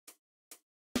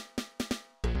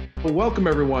Well, welcome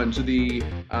everyone to the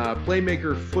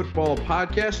Playmaker Football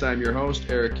Podcast. I'm your host,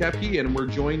 Eric Koepke, and we're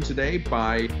joined today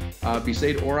by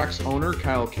Besaid Aurochs owner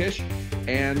Kyle Kish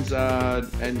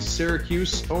and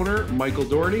Syracuse owner Michael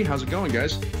Dougherty. How's it going,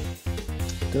 guys?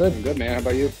 Good. Good, man. How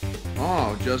about you?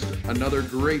 Oh, just another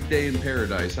great day in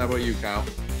paradise. How about you, Kyle?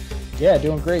 Yeah,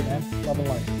 doing great, man. Loving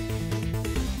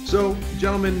life. So,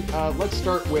 gentlemen, let's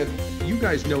start with, you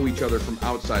guys know each other from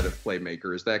outside of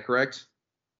Playmaker. Is that correct?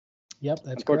 Yep,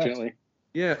 that's Unfortunately.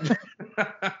 correct.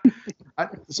 Yeah.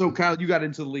 So, Kyle, you got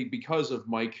into the league because of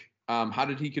Mike. How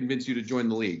did he convince you to join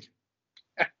the league?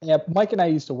 Yeah, Mike and I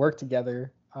used to work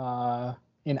together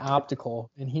in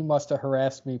optical, and he must have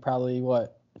harassed me probably,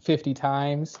 50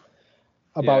 times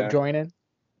about joining.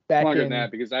 Longer than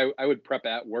that, because I would prep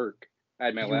at work. I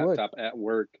had my laptop at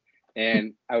work,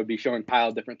 and I would be showing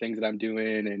Kyle different things that I'm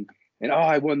doing, and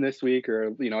I won this week,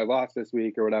 or I lost this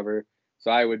week, or whatever.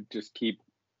 So I would just keep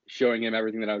showing him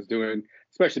everything that I was doing,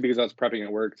 especially because I was prepping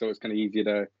at work, so it was kind of easy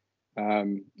to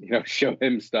show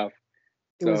him stuff.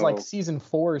 It was like season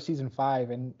 4 or season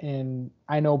 5, and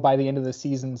I know by the end of the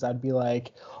seasons I'd be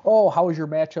like, oh, how was your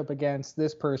matchup against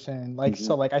this person?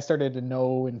 So I started to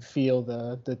know and feel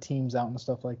the teams out and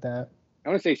stuff like that. I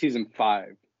want to say season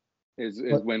 5 is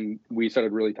when we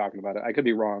started really talking about it. I could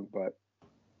be wrong, but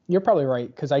you're probably right,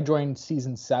 because I joined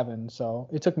season 7, so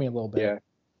it took me a little bit. Yeah.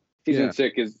 Season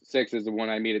 6 is the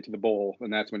one I made it to the bowl,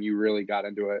 and that's when you really got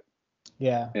into it.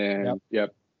 Yeah. And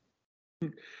yep.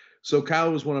 So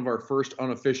Kyle was one of our first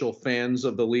unofficial fans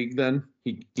of the league. Then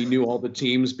he knew all the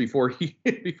teams before he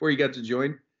got to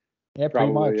join. Yeah,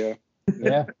 Probably, pretty much.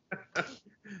 Yeah.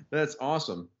 That's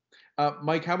awesome.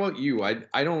 Mike, how about you? I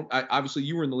obviously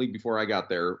you were in the league before I got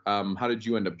there. How did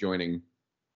you end up joining?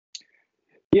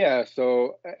 Yeah,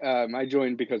 so I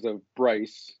joined because of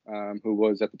Bryce, who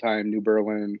was at the time New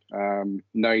Berlin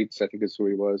Knights, I think is who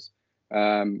he was.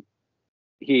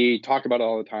 He talked about it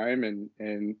all the time,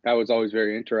 and I was always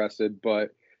very interested,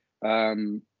 but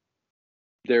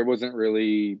there wasn't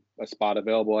really a spot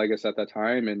available, I guess, at that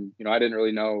time. And, I didn't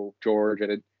really know George.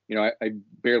 I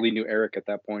barely knew Eric at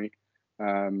that point,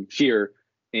 Shear.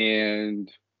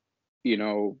 And,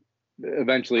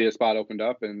 eventually a spot opened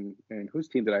up, and whose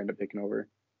team did I end up taking over?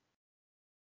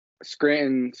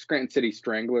 Scranton City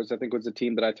Stranglers, I think, was the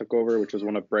team that I took over, which was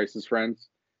one of Bryce's friends.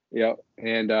 Yeah.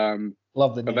 And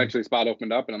love the name. Eventually spot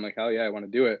opened up, and I'm like, hell yeah, I want to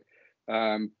do it.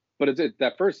 But it's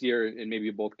that first year, and maybe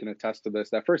you both can attest to this,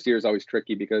 that first year is always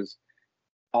tricky because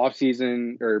off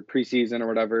season or preseason or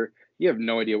whatever, you have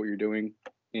no idea what you're doing.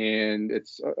 And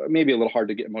it's maybe a little hard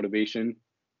to get motivation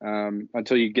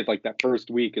until you get like that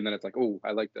first week, and then it's like, oh,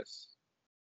 I like this.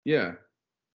 Yeah.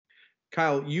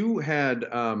 Kyle,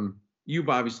 you've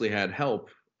obviously had help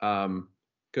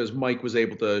because Mike was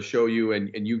able to show you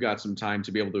and you got some time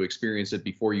to be able to experience it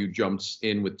before you jumped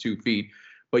in with 2 feet.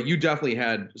 But you definitely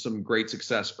had some great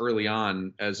success early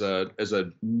on as a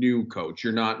new coach.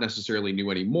 You're not necessarily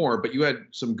new anymore, but you had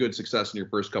some good success in your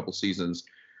first couple seasons.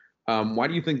 Why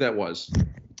do you think that was?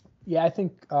 Yeah, I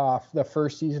think the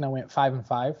first season I went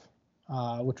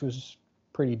 5-5, which was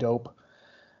pretty dope.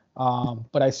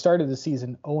 But I started the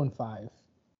season 0-5.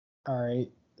 All right.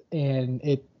 And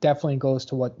it definitely goes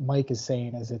to what Mike is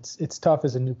saying, is it's tough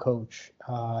as a new coach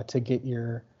to get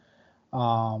your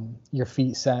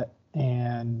feet set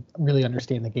and really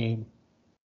understand the game.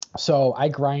 So I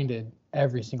grinded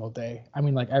every single day. I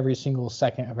mean, like every single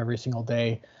second of every single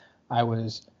day, I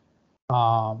was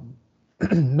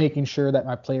making sure that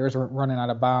my players weren't running out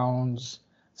of bounds,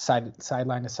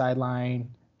 sideline to sideline,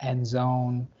 end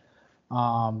zone,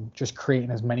 just creating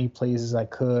as many plays as I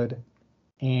could.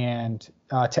 And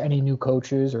to any new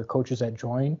coaches or coaches that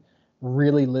join,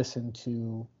 really listen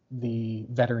to the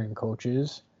veteran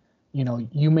coaches.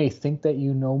 You may think that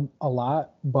you know a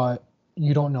lot, but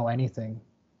you don't know anything.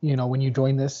 When you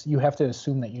join this, you have to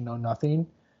assume that you know nothing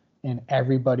and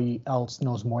everybody else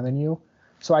knows more than you.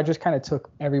 So I just kind of took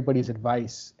everybody's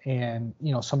advice, and,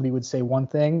 somebody would say one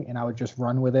thing and I would just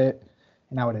run with it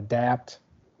and I would adapt.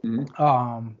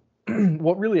 Mm-hmm.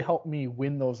 What really helped me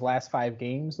win those last 5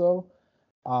 games, though,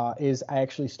 is I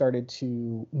actually started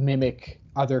to mimic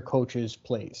other coaches'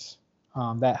 plays.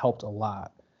 That helped a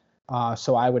lot.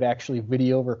 So I would actually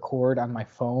video record on my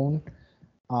phone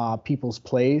people's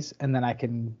plays, and then I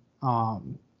can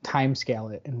time scale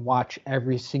it and watch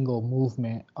every single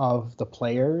movement of the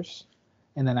players,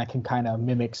 and then I can kind of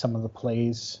mimic some of the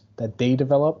plays that they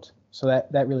developed. So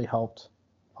that really helped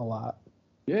a lot.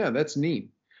 Yeah, that's neat.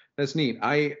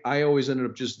 I always ended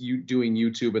up just doing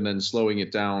YouTube and then slowing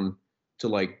it down to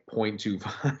like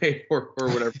 0.25 or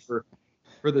whatever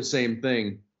for the same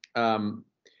thing.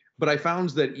 But I found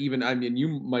that even, I mean, you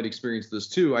might experience this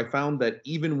too. I found that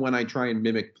even when I try and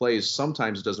mimic plays,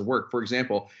 sometimes it doesn't work. For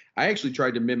example, I actually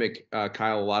tried to mimic,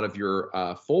 Kyle, a lot of your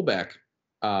fullback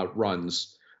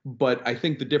runs. But I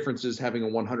think the difference is having a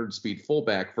 100 speed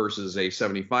fullback versus a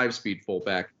 75 speed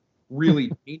fullback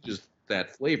really changes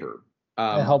that flavor.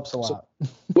 It helps a lot.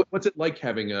 What's it like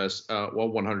having a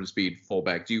 100 speed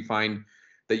fullback? Do you find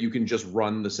that you can just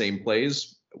run the same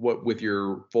plays with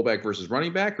your fullback versus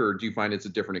running back, or do you find it's a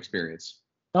different experience?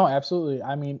 No, absolutely.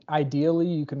 I mean, ideally,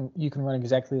 you can run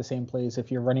exactly the same plays. If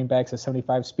your running back's at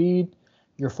 75 speed,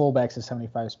 your fullback's at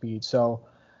 75 speed. So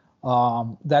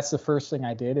that's the first thing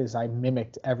I did is I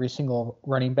mimicked every single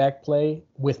running back play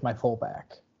with my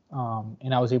fullback,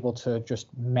 and I was able to just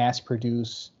mass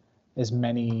produce as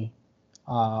many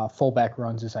fullback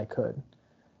runs as I could.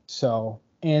 So,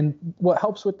 and what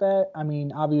helps with that, I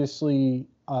mean, obviously,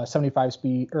 75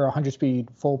 speed or 100 speed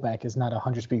fullback is not a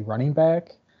 100 speed running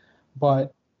back,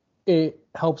 but it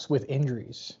helps with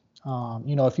injuries.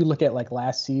 If you look at like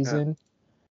last season,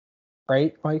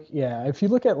 right, Mike? Yeah, if you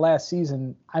look at last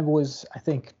season, I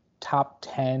think, top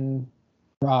 10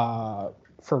 for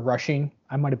rushing.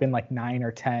 I might have been like 9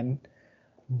 or 10,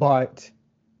 but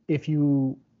if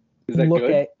you is that look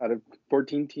good at out of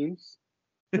 14 teams?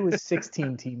 It was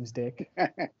 16 teams, Dick.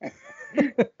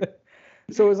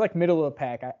 So it was like middle of the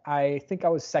pack. I think I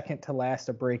was second to last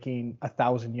of breaking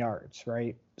 1,000 yards,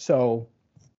 right? So,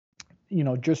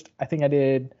 I think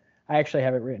I actually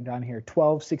have it written down here,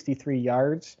 1,263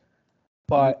 yards.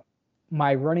 But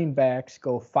my running backs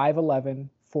go 5'11",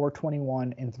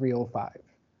 421, and 305.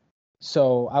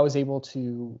 So I was able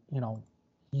to,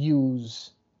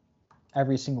 use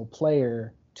every single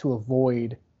player to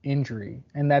avoid injury,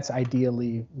 and that's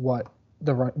ideally what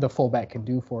the fullback can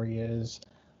do for you is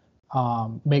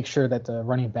make sure that the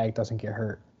running back doesn't get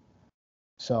hurt.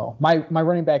 So my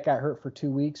running back got hurt for 2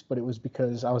 weeks, but it was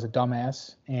because I was a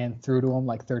dumbass and threw to him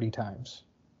like 30 times.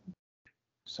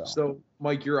 So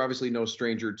Mike, you're obviously no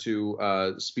stranger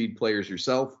to speed players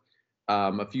yourself.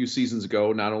 A few seasons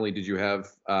ago, not only did you have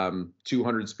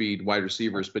 200 speed wide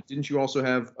receivers, but didn't you also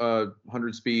have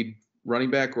 100 speed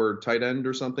running back or tight end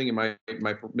or something? Am I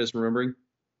misremembering?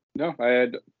 No, I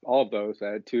had all of those.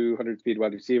 I had 200 speed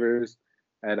wide receivers,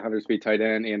 I had 100 speed tight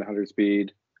end, and 100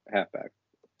 speed halfback.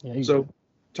 Yeah. So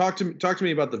talk to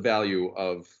me about the value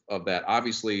of that.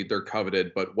 Obviously, they're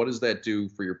coveted, but what does that do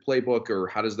for your playbook, or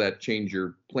how does that change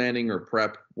your planning or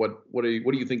prep? What do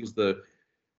you think is the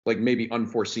maybe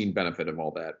unforeseen benefit of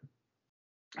all that?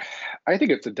 I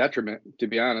think it's a detriment, to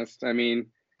be honest. I mean,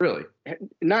 really,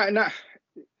 not,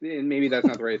 and maybe that's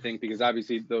not the right thing, because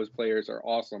obviously those players are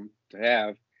awesome to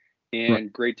have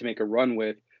and great to make a run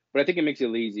with. But I think it makes you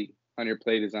lazy on your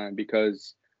play design,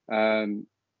 because the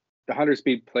 100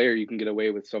 speed player, you can get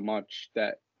away with so much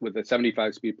that with a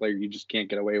 75 speed player, you just can't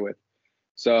get away with.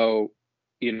 So,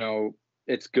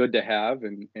 it's good to have,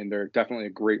 and they're definitely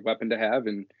a great weapon to have.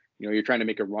 And, you're trying to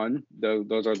make a run.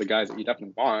 Those are the guys that you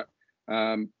definitely want.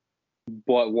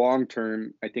 But long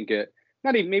term, I think it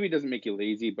not even maybe doesn't make you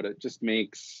lazy, but it just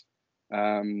makes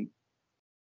it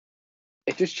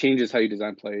just changes how you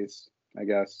design plays, I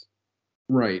guess.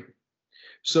 Right.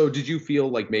 So did you feel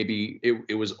like maybe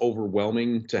it was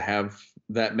overwhelming to have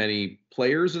that many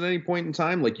players at any point in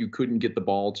time? Like you couldn't get the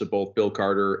ball to both Bill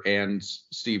Carter and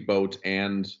Steve Boat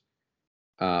and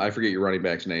I forget your running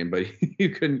back's name, but you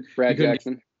couldn't. Brad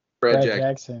Jackson. Brad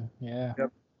Jackson. Yeah.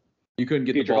 Yep. You couldn't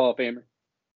get Future the ball. Hall of Famer.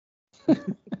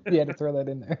 You had to throw that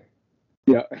in there.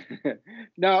 Yeah.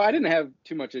 No, I didn't have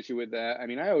too much issue with that. I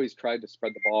mean, I always tried to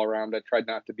spread the ball around. I tried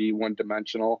not to be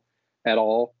one-dimensional at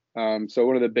all. So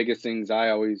one of the biggest things I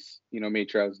always, made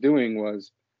sure I was doing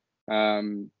was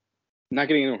not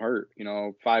getting anyone hurt.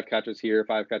 5 catches here,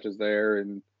 5 catches there,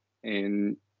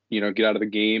 and get out of the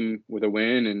game with a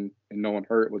win and no one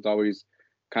hurt was always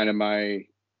kind of my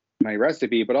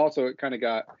recipe. But also it kind of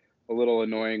got a little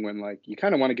annoying when you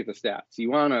kind of want to get the stats.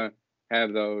 You want to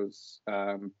have those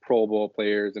Pro Bowl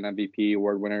players and MVP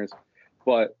award winners.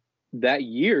 But that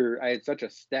year I had such a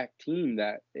stacked team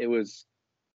that it was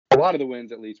a lot of the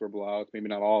wins, at least, were blowouts, maybe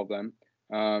not all of them.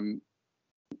 And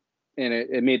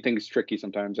it made things tricky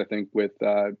sometimes, I think, with,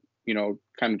 kind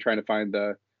of trying to find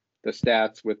the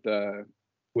stats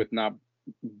with not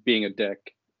being a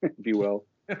dick, if you will.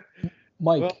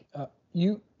 Mike,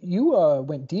 you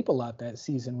went deep a lot that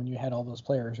season when you had all those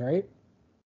players, right?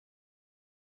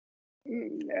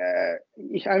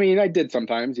 I mean, I did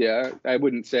sometimes, yeah. I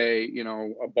wouldn't say,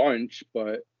 a bunch,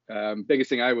 but biggest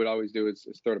thing I would always do is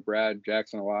throw to Brad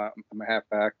Jackson a lot. I'm a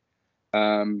halfback.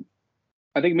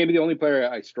 I think maybe the only player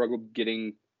I struggled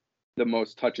getting the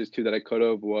most touches to that I could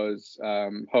have was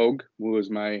Hogue, who was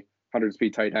my 100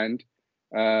 speed tight end.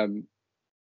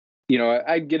 You know,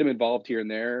 I'd get him involved here and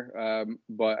there,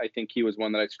 but I think he was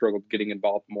one that I struggled getting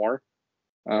involved more.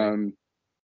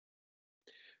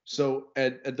 So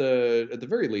at the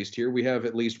very least here, we have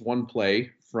at least one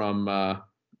play from that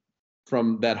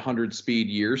 100 speed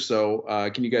year.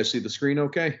 So can you guys see the screen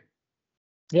okay?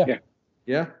 Yeah.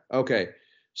 Yeah? Okay.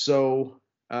 So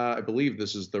I believe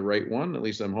this is the right one, at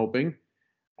least I'm hoping.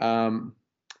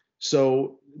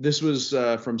 So this was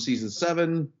from season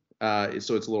 7, so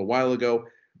it's a little while ago.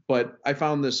 But I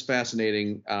found this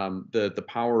fascinating, the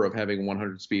power of having a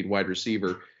 100 speed wide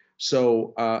receiver.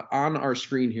 So on our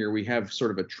screen here, we have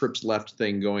sort of a trips left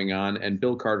thing going on, and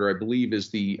Bill Carter, I believe, is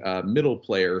the middle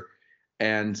player,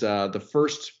 and the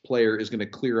first player is going to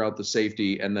clear out the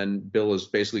safety, and then Bill is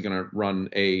basically going to run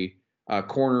a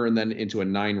corner and then into a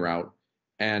 9 route,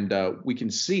 and we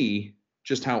can see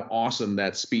just how awesome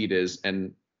that speed is,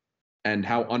 and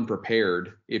how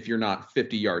unprepared, if you're not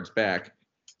 50 yards back,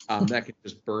 that can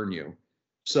just burn you.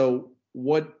 So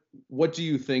what do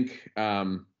you think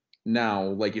now?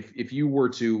 Like if you were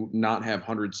to not have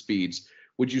 100 speeds,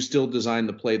 would you still design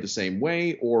the play the same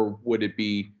way, or would it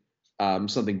be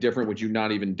something different? Would you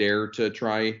not even dare to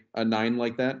try a 9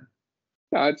 like that?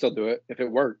 No, I'd still do it if it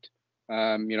worked. You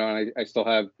know, and I still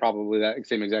have probably that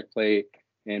same exact play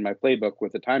in my playbook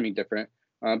with the timing different.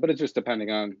 But it's just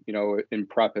depending on, you know, in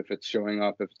prep, if it's showing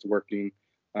up, if it's working,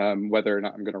 whether or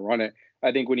not I'm going to run it.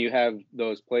 I think when you have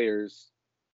those players,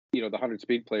 you know, the 100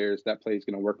 speed players, that play is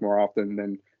going to work more often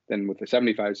than with the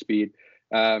 75 speed.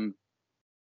 But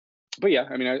yeah,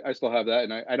 I mean, I still have that,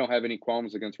 and I don't have any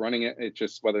qualms against running it. It's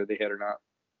just whether they hit or not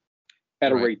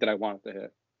at a rate that I want it to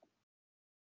hit.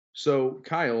 So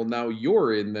Kyle, now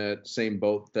you're in that same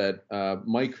boat that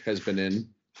Mike has been in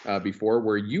before,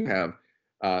 where you have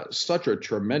such a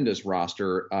tremendous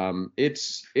roster.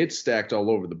 It's stacked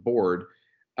all over the board.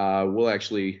 We'll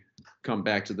actually come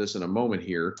back to this in a moment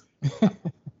here.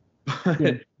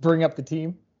 Bring up the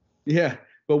team. Yeah,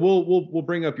 but we'll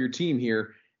bring up your team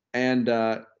here, and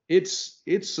it's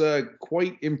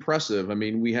quite impressive. I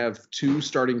mean, we have 2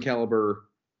 starting caliber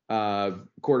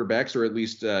quarterbacks, or at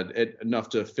least enough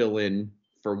to fill in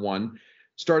for one.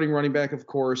 Starting running back, of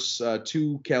course,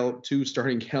 2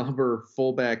 starting caliber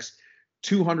fullbacks,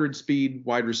 200 speed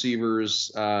wide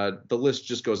receivers. The list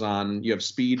just goes on. You have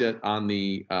speed on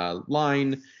the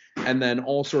line, and then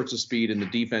all sorts of speed in the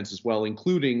defense as well,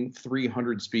 including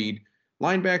 300 speed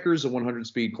linebackers, a 100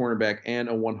 speed cornerback, and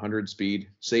a 100 speed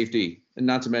safety. And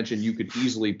not to mention, you could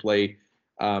easily play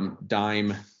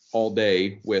dime all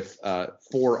day with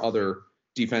 4 other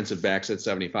defensive backs at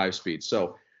 75 speed.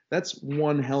 So that's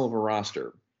one hell of a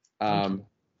roster. Yeah.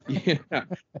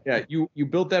 You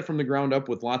built that from the ground up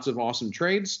with lots of awesome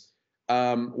trades.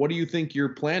 What do you think your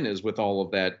plan is with all of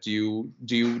that? Do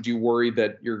you worry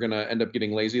that you're going to end up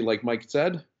getting lazy, like Mike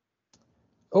said?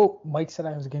 Oh, Mike said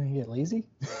I was going to get lazy?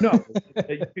 No,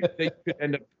 they could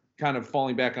end up kind of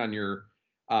falling back on your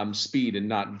speed and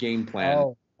not game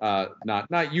plan.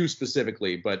 Not you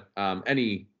specifically, but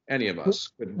any of us.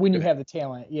 When you have the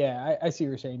talent, yeah, I see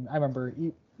what you're saying. I remember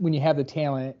when you have the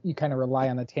talent, you kind of rely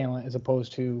on the talent as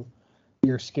opposed to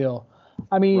your skill.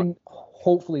 I mean,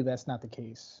 hopefully that's not the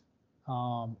case.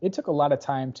 It took a lot of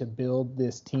time to build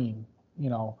this team, you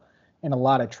know, and a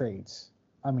lot of trades.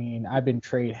 I mean, I've been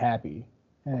trade happy,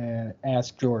 and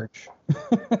ask George.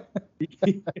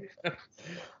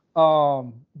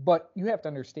 But you have to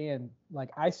understand, like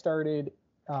I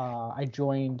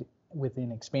joined with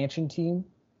an expansion team.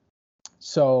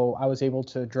 So I was able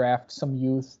to draft some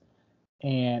youth,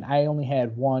 and I only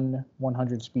had one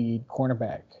 100 speed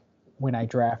cornerback when I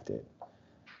drafted.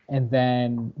 And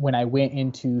then when I went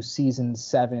into season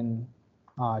 7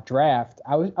 draft,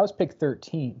 I was picked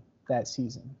 13 that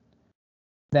season.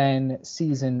 Then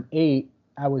season 8,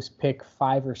 I was picked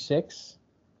 5 or 6.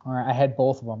 Or I had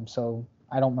both of them, so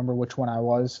I don't remember which one I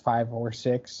was, 5 or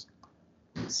 6.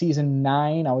 Season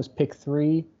 9, I was picked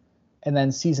 3, and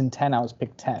then season 10, I was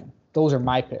picked 10. Those are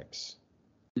my picks.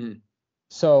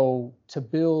 So to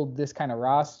build this kind of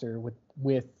roster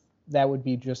with that would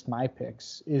be just my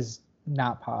picks is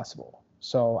not possible.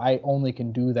 So I only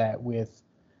can do that with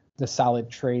the solid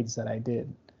trades that I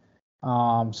did.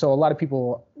 So a lot of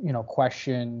people, you know,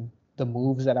 question the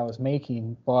moves that I was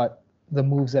making, but the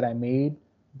moves that I made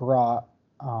brought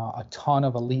a ton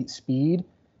of elite speed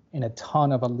and a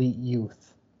ton of elite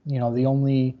youth. You know, the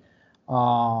only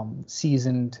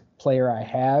seasoned player I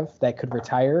have that could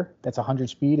retire that's 100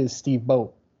 speed is Steve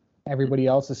Boat. Everybody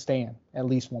else is staying at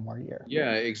least one more year.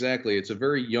 Yeah, exactly. It's a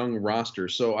very young roster.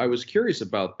 So I was curious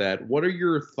about that. What are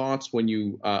your thoughts when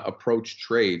you approach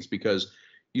trades? Because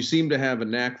you seem to have a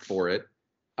knack for it.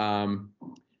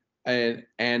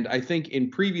 And I think in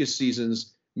previous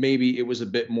seasons, maybe it was a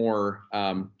bit more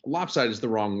lopsided is the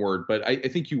wrong word, but I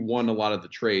think you won a lot of the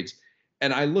trades.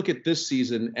 And I look at this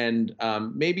season, and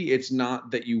maybe it's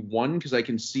not that you won, because I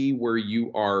can see where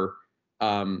you are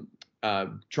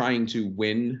trying to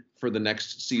win for the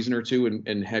next season or two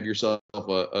and have yourself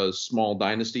a small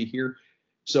dynasty here.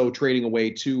 So trading away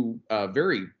two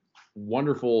very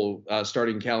wonderful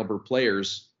starting caliber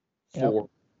players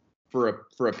for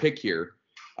a pick here.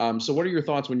 So what are your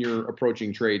thoughts when you're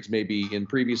approaching trades, maybe in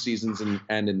previous seasons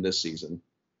and in this season?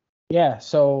 Yeah.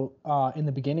 So in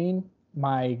the beginning,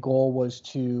 my goal was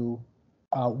to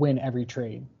win every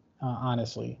trade,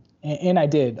 honestly. And I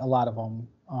did a lot of them,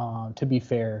 to be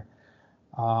fair.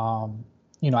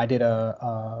 I did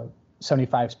a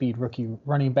 75 speed rookie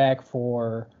running back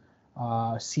for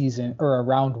season or a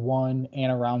round 1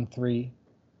 and a round 3.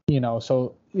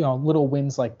 So little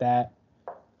wins like that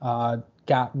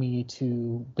got me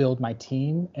to build my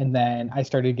team, and then I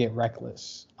started to get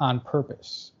reckless on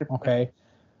purpose. Okay.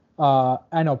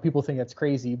 I know people think that's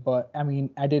crazy, but I mean,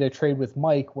 I did a trade with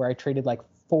Mike where I traded like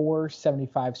 4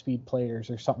 75 speed players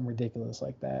or something ridiculous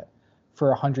like that for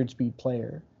a 100 speed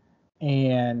player.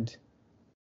 And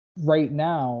right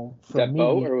now, for that me,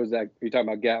 Bo, or was that, are you talking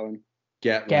about Gatlin?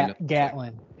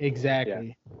 Gatlin,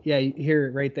 exactly. Yeah, you hear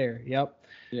it right there. Yep.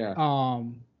 Yeah.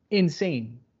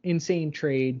 Insane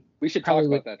trade. We should talk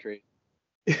about that trade.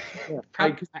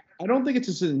 I don't think it's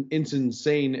as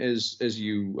insane as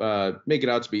you make it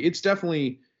out to be. It's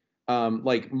definitely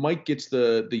like Mike gets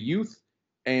the youth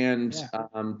and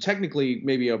technically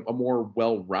maybe a more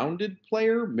well-rounded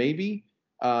player, maybe.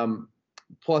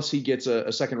 Plus he gets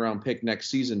a second round pick next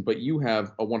season, but you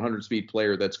have a 100 speed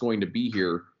player that's going to be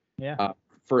here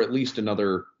for at least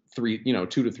another 2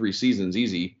 to 3 seasons,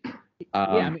 easy.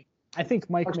 I mean, I think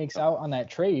Mike makes out on that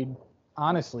trade,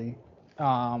 honestly.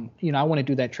 I want to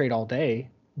do that trade all day,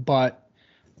 but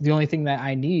the only thing that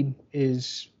I need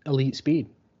is elite speed.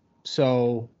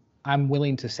 So I'm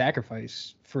willing to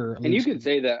sacrifice for elite And you speed. can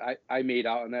say that I made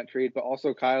out on that trade, but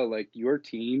also, Kyle, like, your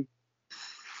team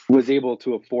was able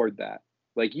to afford that.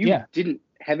 Like, you didn't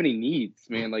have any needs,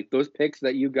 man. Like, those picks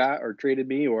that you got or traded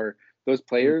me, or those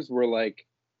players were like,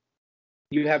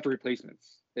 you have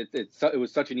replacements. It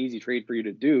was such an easy trade for you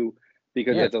to do,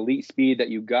 because it's elite speed that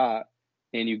you got,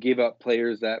 and you gave up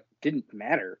players that didn't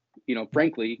matter.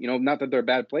 Frankly, not that they're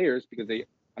bad players, because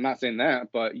I'm not saying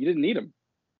that, but you didn't need them.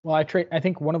 Well, I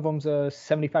think one of them's a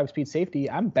 75 speed safety.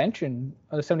 I'm benching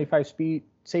a 75 speed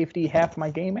safety half my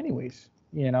game anyways,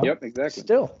 Yep, exactly.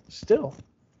 Still.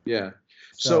 Yeah.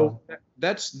 So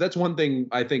that's one thing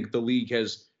I think the league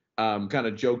has kind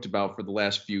of joked about for the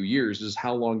last few years, is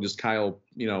how long does Kyle,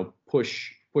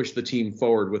 push the team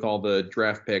forward with all the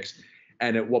draft picks,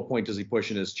 and at what point does he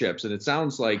push in his chips? And it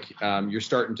sounds like you're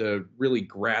starting to really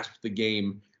grasp the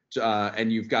game,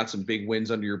 and you've got some big wins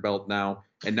under your belt now,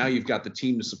 and now you've got the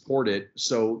team to support it.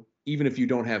 So even if you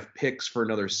don't have picks for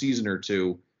another season or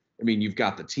two, I mean, you've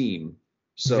got the team.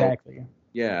 So exactly.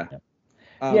 Yeah.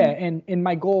 And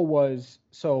my goal was,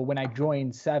 so when I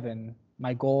joined 7,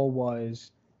 my goal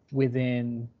was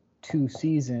within 2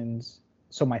 seasons,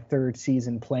 so my 3rd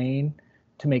season playing,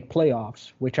 to make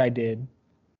playoffs, which I did.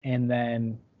 And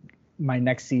then my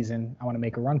next season, I want to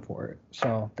make a run for it.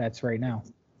 So that's right now.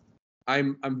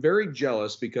 I'm very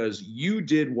jealous, because you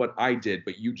did what I did,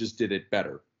 but you just did it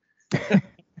better.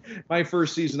 My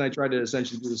first season, I tried to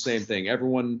essentially do the same thing.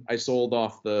 Everyone I sold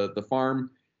off the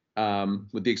farm,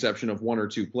 with the exception of 1 or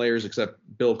 2 players, except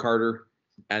Bill Carter.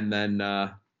 And then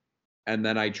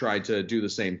I tried to do the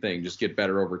same thing, just get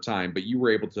better over time. But you were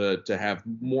able to have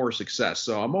more success.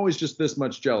 So I'm always just this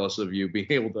much jealous of you being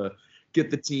able to get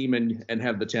the team and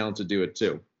have the talent to do it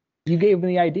too. You gave me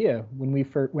the idea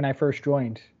when I first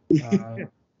joined.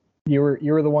 You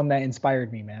were the one that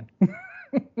inspired me, man.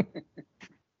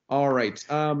 All right.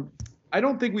 I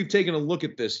don't think we've taken a look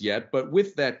at this yet, but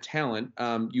with that talent,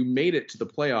 you made it to the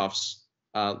playoffs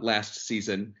last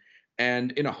season,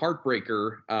 and in a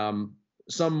heartbreaker,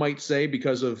 some might say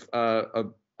because of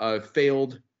a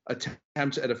failed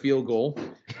attempt at a field goal.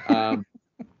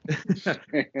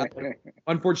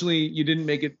 Unfortunately, you didn't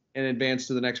make it in advance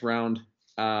to the next round.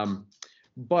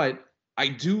 But I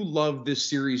do love this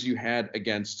series you had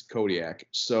against Kodiak.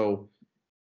 So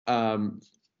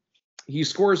he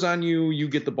scores on you, you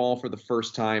get the ball for the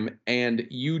first time, and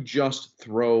you just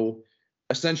throw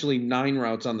essentially 9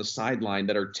 routes on the sideline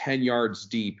that are 10 yards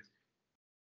deep.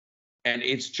 And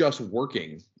it's just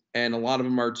working. And a lot of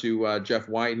them are to Jeff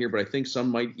Wyatt here, but I think some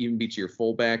might even be to your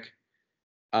fullback.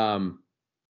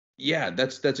 Yeah,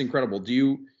 that's incredible.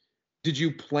 Do Did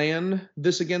you plan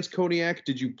this against Kodiak?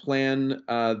 Did you plan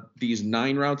these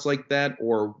 9 routes like that,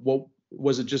 or what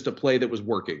was it just a play that was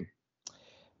working?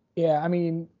 Yeah, I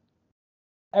mean,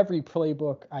 every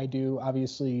playbook I do,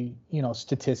 obviously,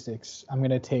 statistics. I'm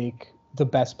going to take the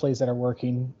best plays that are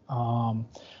working.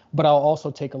 But I'll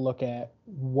also take a look at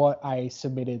what I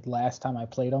submitted last time I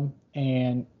played him.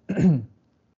 And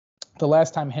the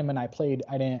last time him and I played,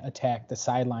 I didn't attack the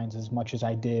sidelines as much as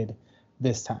I did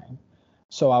this time.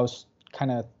 So I was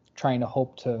kind of trying to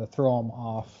hope to throw him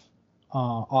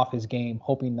off his game,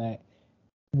 hoping that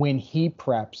when he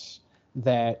preps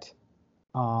that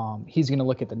he's going to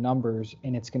look at the numbers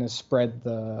and it's going to spread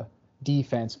the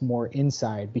defense more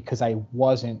inside because I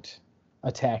wasn't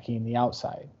attacking the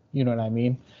outside. You know what I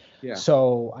mean? Yeah.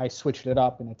 So I switched it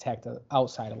up and attacked the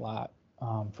outside a lot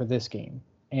for this game.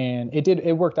 And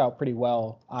it worked out pretty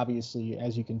well, obviously,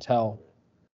 as you can tell,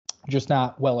 just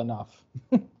not well enough.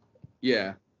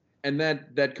 Yeah. And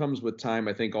that comes with time.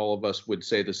 I think all of us would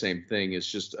say the same thing. It's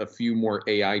just a few more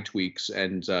AI tweaks,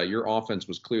 and your offense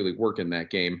was clearly working that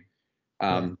game.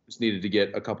 Just needed to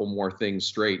get a couple more things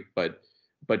straight. But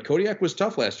Kodiak was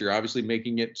tough last year, obviously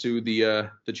making it to the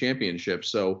championship.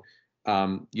 So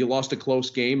you lost a close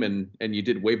game, and you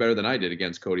did way better than I did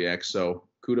against Kodiak. So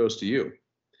kudos to you.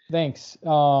 Thanks.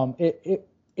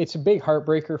 It's a big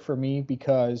heartbreaker for me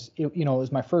because it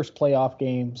was my first playoff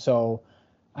game, so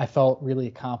I felt really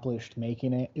accomplished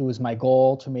making it. It was my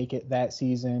goal to make it that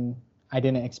season. I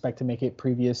didn't expect to make it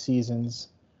previous seasons,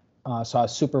 so I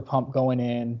was super pumped going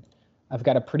in. I've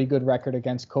got a pretty good record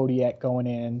against Kodiak going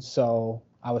in, so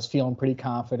I was feeling pretty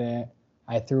confident.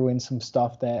 I threw in some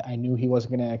stuff that I knew he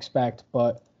wasn't going to expect,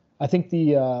 but I think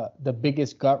the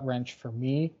biggest gut wrench for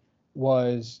me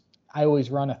was I always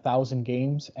run 1,000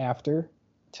 games after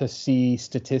to see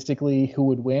statistically who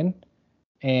would win.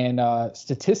 And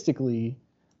statistically,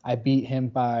 I beat him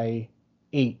by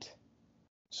 8.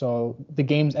 So the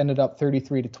games ended up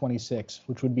 33-26,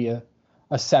 which would be a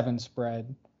 7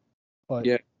 spread. But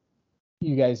yeah,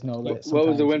 you guys know that. What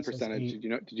was the win percentage?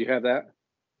 Did you have that?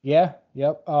 Yeah.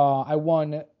 Yep. I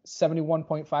won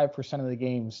 71.5% of the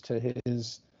games to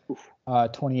his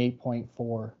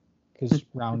 28.4 because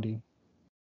rounding.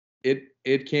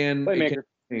 It can. Playmaker.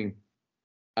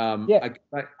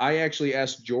 I actually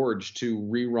asked George to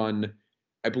rerun,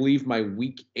 I believe, my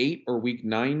week 8 or week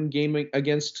 9 game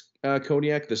against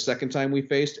Kodiak the second time we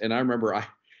faced, and I remember I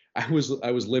was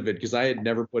livid because I had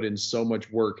never put in so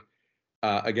much work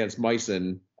against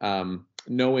Meissen,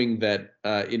 knowing that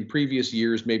in previous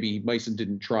years maybe Meissen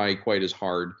didn't try quite as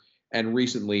hard, and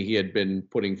recently he had been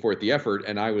putting forth the effort,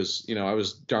 and I was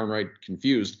darn right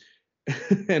confused.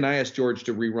 And I asked George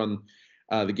to rerun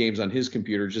the games on his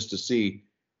computer just to see,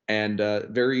 and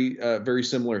very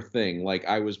similar thing. Like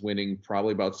I was winning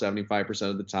probably about 75%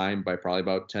 of the time by probably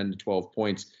about 10 to 12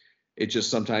 points. It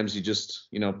just sometimes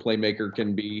playmaker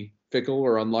can be fickle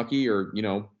or unlucky, or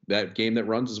that game that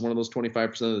runs is one of those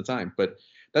 25% of the time. But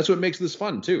that's what makes this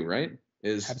fun too, right?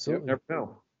 Absolutely. You never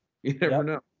know. You never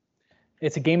know.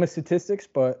 It's a game of statistics,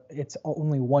 but it's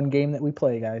only one game that we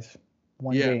play, guys.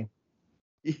 One game.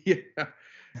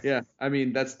 Yeah. I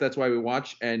mean, that's why we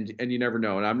watch, and you never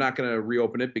know. And I'm not going to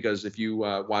reopen it because if you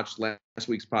watched last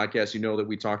week's podcast, you know that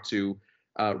we talked to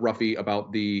Ruffy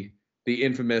about the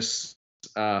infamous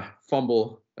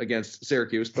fumble against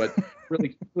Syracuse. But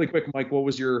really quick, Mike, what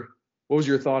was your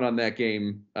thought on that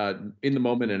game in the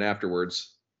moment and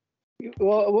afterwards?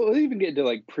 Well, we'll even get into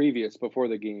like previous before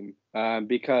the game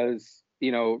because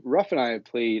Ruff and I have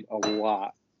played a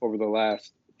lot over the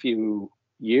last few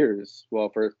years, well,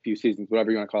 for a few seasons,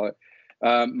 whatever you want to call it.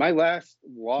 My last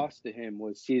loss to him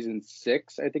was season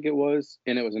 6, I think it was,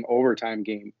 and it was an overtime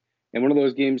game. And one of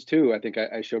those games too, I think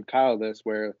I showed Kyle this,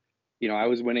 where I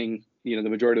was winning the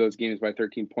majority of those games by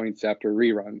 13 points after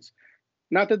reruns.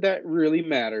 Not that really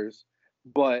matters,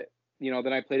 but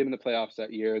then I played him in the playoffs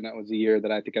that year, and that was the year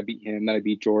that I think I beat him, that I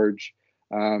beat George,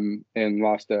 and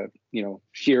lost to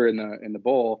Sheer in the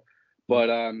bowl. But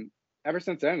ever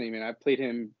since then, I mean, I've played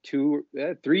him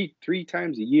three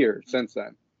times a year since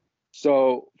then.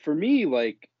 So for me,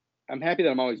 like, I'm happy that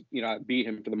I'm always, I beat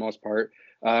him for the most part.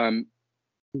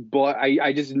 But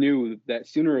I just knew that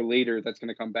sooner or later that's going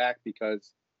to come back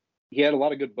because he had a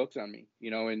lot of good books on me,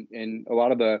 and a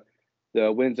lot of the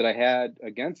wins that I had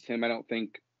against him, I don't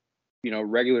think,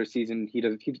 regular season,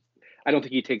 I don't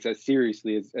think he takes as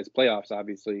seriously as playoffs,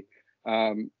 obviously.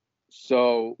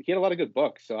 So he had a lot of good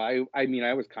books. So I mean,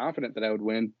 I was confident that I would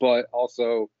win, but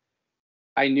also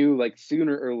I knew like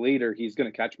sooner or later he's going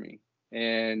to catch me.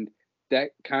 And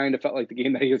that kind of felt like the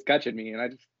game that he was catching me.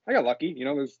 And I got lucky,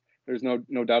 there's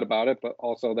no doubt about it, but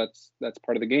also that's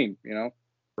part of the game,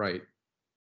 Right.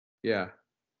 Yeah.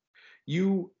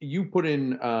 You put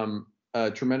in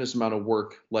a tremendous amount of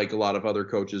work, like a lot of other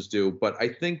coaches do. But I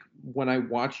think when I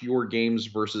watch your games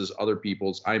versus other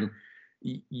people's,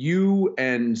 you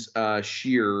and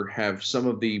Shear have some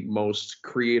of the most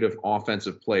creative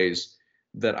offensive plays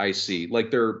that I see.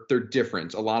 Like they're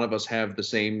different. A lot of us have the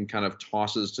same kind of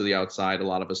tosses to the outside. A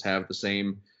lot of us have the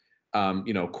same,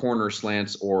 corner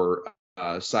slants or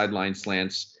sideline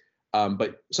slants.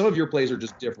 But some of your plays are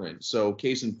just different. So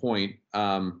case in point,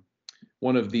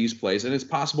 one of these plays, and it's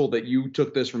possible that you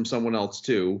took this from someone else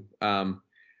too.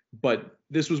 But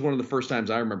this was one of the first times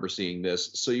I remember seeing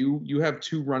this. So you have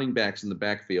two running backs in the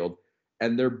backfield,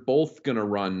 and they're both going to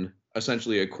run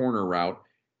essentially a corner route.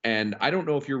 And I don't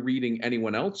know if you're reading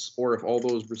anyone else or if all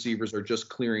those receivers are just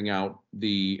clearing out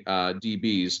the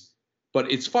DBs.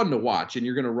 But it's fun to watch, and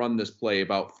you're going to run this play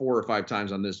about 4 or 5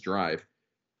 times on this drive.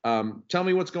 Tell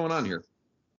me what's going on here.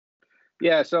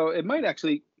 Yeah, so it might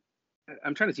actually.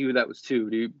 I'm trying to see who that was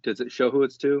to. Does it show who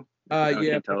it's to?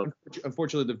 Yeah.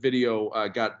 Unfortunately, the video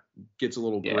gets a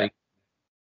little great.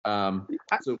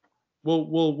 So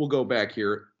we'll go back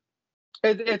here.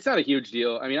 It's not a huge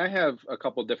deal. I mean, I have a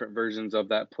couple different versions of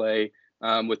that play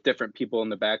with different people in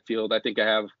the backfield. I think I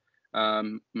have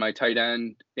my tight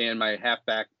end and my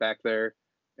halfback back there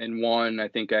in one. I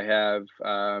think I have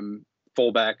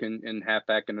fullback and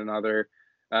halfback in another.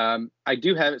 I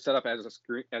do have it set up as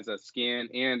a scan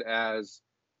and as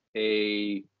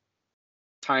a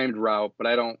timed route, but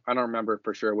I don't remember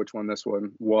for sure which one this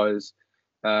one was.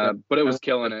 But it was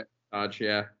killing it.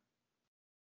 Yeah.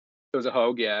 It was a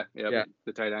Hogue, yeah.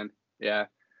 The tight end, yeah,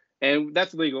 and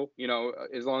that's legal,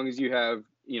 as long as you have,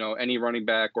 any running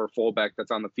back or fullback that's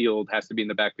on the field has to be in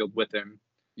the backfield with him.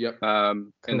 Yep.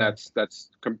 And that's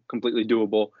completely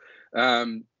doable.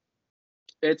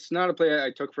 It's not a play I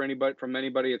took from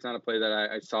anybody. It's not a play that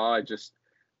I saw. I just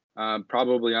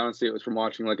probably, honestly, it was from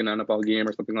watching like an NFL game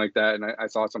or something like that, and I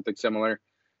saw something similar.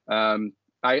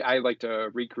 I like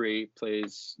to recreate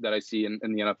plays that I see in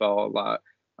the NFL a lot.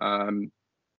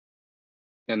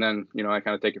 And then, I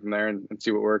kind of take it from there and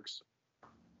see what works.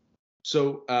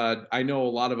 So I know a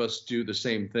lot of us do the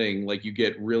same thing. Like you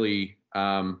get really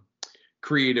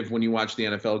creative when you watch the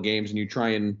NFL games, and you try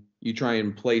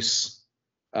and place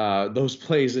those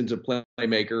plays into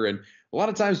Playmaker, and a lot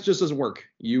of times it just doesn't work.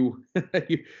 You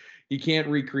can't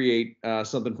recreate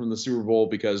something from the Super Bowl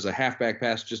because a halfback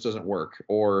pass just doesn't work.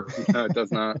 Or no, it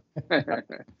does not.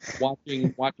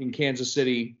 watching Kansas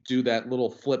City do that little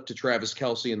flip to Travis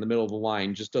Kelce in the middle of the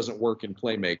line just doesn't work in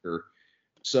Playmaker.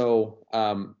 So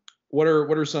what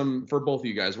are some, for both of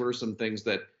you guys, what are some things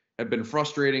that have been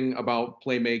frustrating about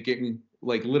playmaking,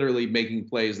 like literally making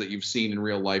plays that you've seen in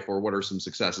real life, or what are some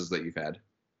successes that you've had?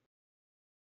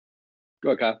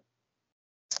 Go ahead,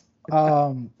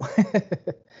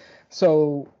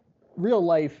 So real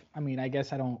life, I mean, I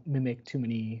guess I don't mimic too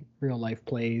many real life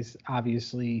plays.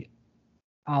 Obviously,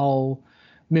 I'll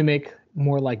mimic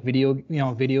more like video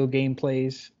game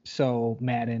plays. So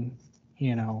Madden,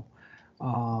 you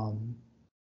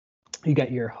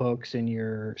got your hooks and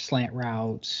your slant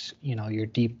routes, your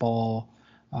deep ball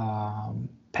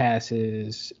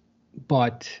passes.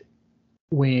 But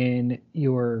when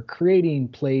you're creating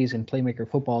plays in Playmaker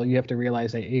football, you have to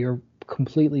realize that you're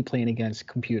completely playing against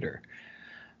computer.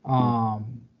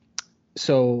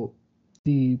 So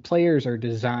the players are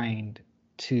designed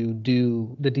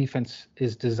the defense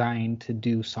is designed to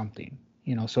do something,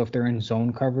 so if they're in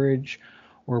zone coverage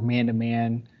or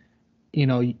man-to-man,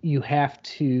 you have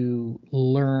to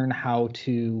learn how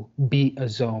to beat a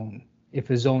zone. If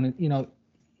a zone,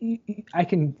 I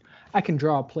can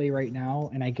draw a play right now,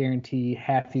 and I guarantee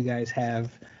half you guys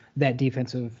have that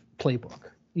defensive playbook,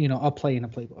 a play in a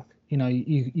playbook.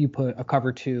 You put a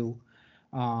cover 2,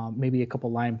 maybe a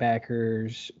couple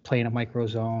linebackers playing a micro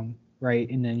zone, right?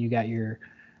 And then you got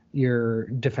your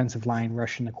defensive line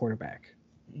rushing the quarterback.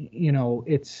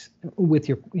 It's with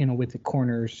the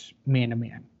corners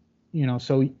man-to-man.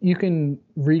 So you can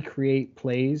recreate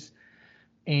plays,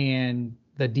 and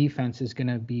the defense is going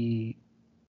to be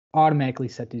automatically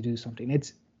set to do something.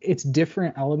 It's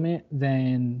different element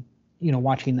than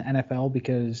watching the NFL,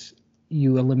 because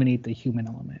you eliminate the human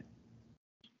element.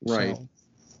 Right.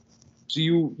 So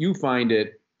you find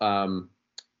it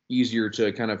easier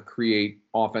to kind of create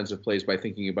offensive plays by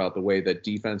thinking about the way that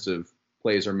defensive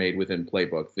plays are made within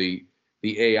Playbook. The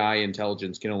AI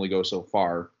intelligence can only go so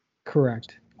far.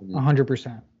 Correct.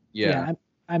 100%. Yeah.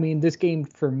 I mean, this game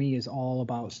for me is all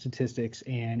about statistics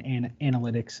and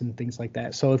analytics and things like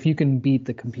that. So if you can beat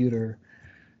the computer,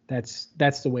 that's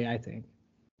the way I think.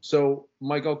 So,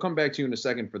 Mike, I'll come back to you in a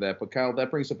second for that. But Kyle,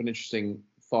 that brings up an interesting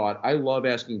thought. I love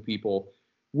asking people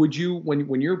would you,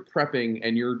 when you're prepping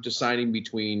and you're deciding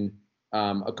between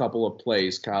a couple of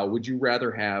plays, Kyle, would you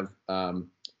rather have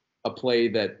a play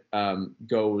that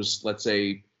goes, let's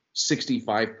say,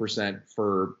 65%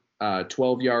 for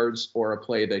 12 yards, or a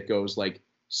play that goes like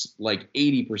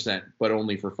 80% but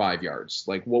only for 5 yards?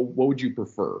 Like, what would you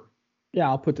prefer? Yeah,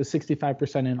 I'll put the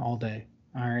 65% in all day.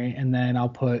 All right, and then I'll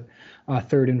put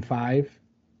 3rd and 5.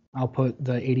 I'll put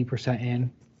the 80%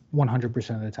 in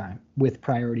 100% of the time with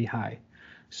priority high.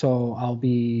 So I'll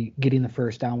be getting the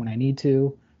first down when I need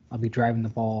to. I'll be driving the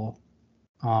ball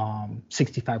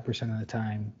 65% of the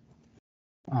time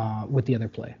with the other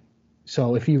play.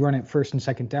 So if you run it 1st and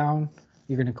 2nd down,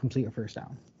 you're going to complete a 1st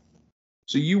down.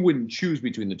 So you wouldn't choose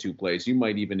between the two plays. You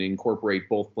might even incorporate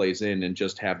both plays in and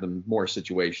just have them more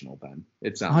situational then.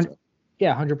 It sounds like.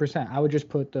 Yeah, 100%. I would just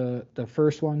put the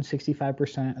first one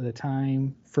 65% of the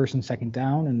time, 1st and 2nd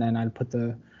down, and then I'd put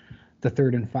the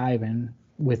 3rd and 5 in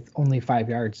with only 5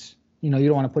 yards. You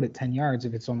don't want to put it 10 yards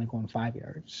if it's only going 5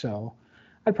 yards. So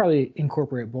I'd probably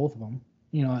incorporate both of them,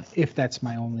 if that's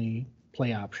my only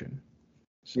play option.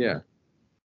 So. Yeah.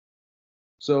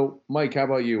 So, Mike, how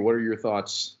about you? What are your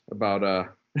thoughts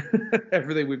about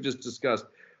everything we've just discussed,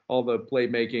 all the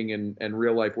playmaking and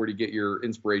real life, where do you get your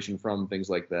inspiration from, things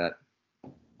like that?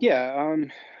 Yeah,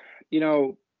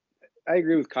 I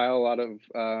agree with Kyle. A lot of,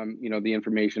 the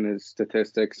information is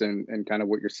statistics and kind of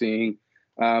what you're seeing.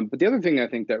 But the other thing I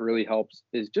think that really helps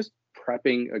is just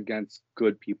prepping against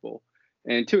good people.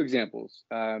 And 2 examples.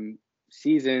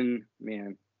 Season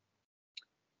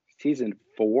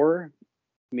 4,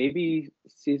 maybe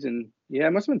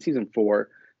it must have been season 4.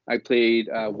 I played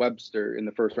Webster in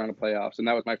the first round of playoffs, and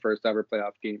that was my first ever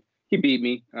playoff game. He beat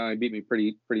me. He beat me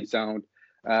pretty sound.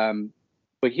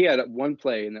 But he had one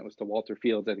play, and that was to Walter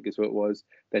Fields, I think is what it was,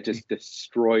 that just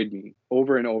destroyed me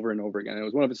over and over and over again. It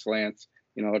was one of his slants,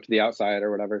 to the outside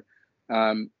or whatever.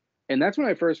 And that's when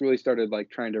I first really started like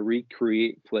trying to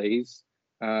recreate plays,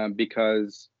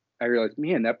 because I realized,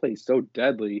 man, that play is so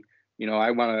deadly.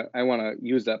 I wanna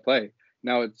use that play.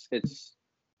 Now it's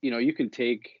you can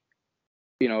take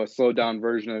a slowed down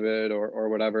version of it or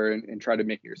whatever and try to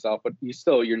make it yourself, but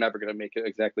you're never gonna make it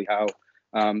exactly how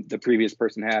the previous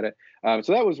person had it.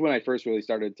 So that was when I first really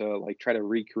started to like try to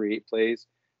recreate plays.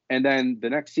 And then the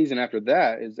next season after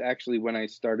that is actually when I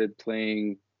started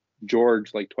playing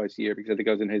George like twice a year, because I think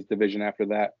I was in his division after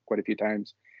that quite a few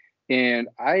times. And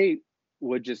I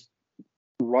would just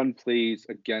run plays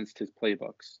against his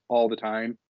playbooks all the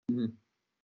time. Mm-hmm.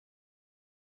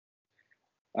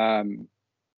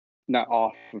 Not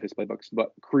off of his playbooks,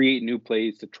 but create new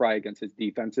plays to try against his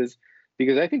defenses,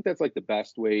 because I think that's like the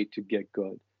best way to get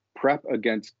good. Prep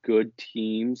against good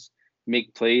teams,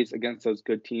 make plays against those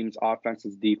good teams,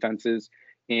 offenses, defenses,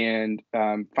 and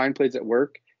find plays that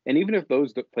work. And even if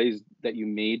those plays that you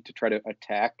made to try to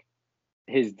attack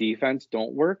his defense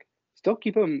don't work, still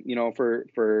keep them,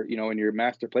 for in your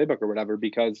master playbook or whatever,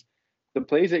 because the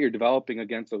plays that you're developing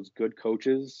against those good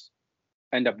coaches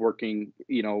end up working,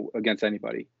 against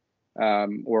anybody,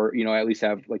 or at least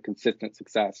have like consistent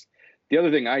success. The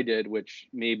other thing I did, which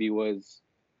maybe was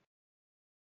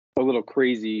a little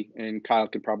crazy, and Kyle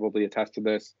could probably attest to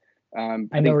this. I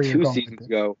think 2 seasons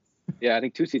ago, I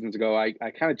think 2 seasons ago, I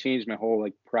kind of changed my whole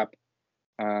like prep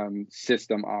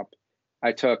system up.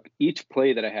 I took each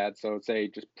play that I had, so say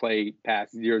just play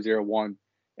pass 0-0-1,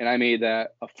 and I made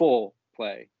that a full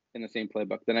play in the same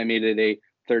playbook. Then I made it a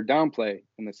 3rd down play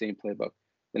in the same playbook.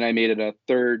 Then I made it a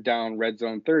 3rd down red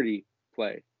zone 30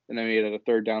 play. Then I made it a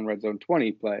 3rd down red zone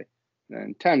 20 play.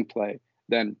 Then 10 play.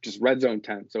 Then just red zone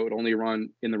 10. So it would only run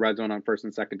in the red zone on 1st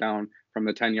and 2nd down from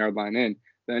the 10-yard line in.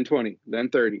 Then 20. Then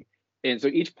 30. And so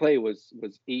each play was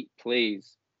 8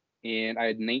 plays, and I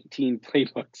had 19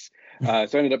 playbooks. So I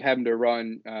ended up having to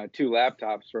run 2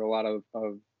 laptops for a lot of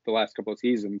the last couple of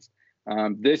seasons.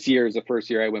 This year is the first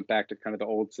year I went back to kind of the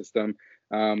old system.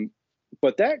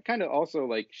 But that kind of also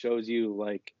like shows you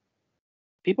like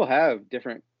people have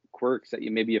different quirks that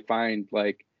you find,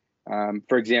 like,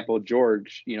 for example,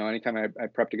 George, anytime I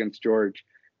prepped against George,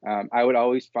 I would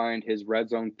always find his red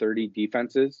zone 30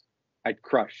 defenses. I'd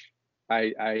crush.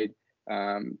 I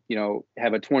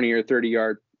have a 20 or 30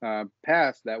 yard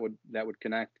pass that would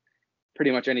connect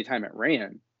pretty much anytime it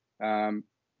ran.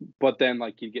 But then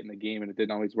like you get in the game and it didn't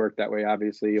always work that way,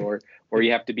 obviously, or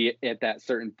you have to be at that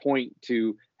certain point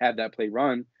to have that play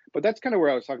run. But that's kind of where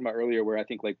I was talking about earlier, where I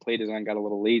think like play design got a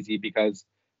little lazy, because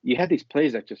you had these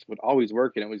plays that just would always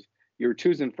work, and you were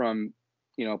choosing from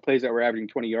plays that were averaging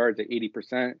 20 yards at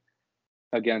 80%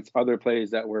 against other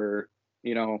plays that were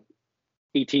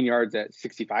 18 yards at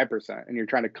 65%, and you're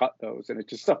trying to cut those, and it's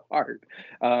just so hard.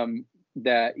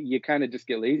 that you kind of just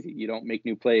get lazy. You don't make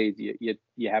new plays.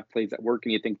 You have plays that work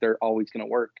and you think they're always going to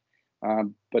work,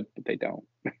 but they don't.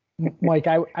 Mike,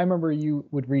 I remember you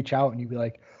would reach out and you'd be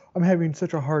like, I'm having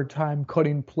such a hard time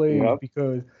cutting plays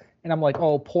because, and I'm like,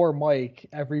 oh, poor Mike.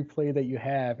 Every play that you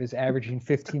have is averaging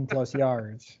 15 plus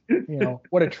yards. You know,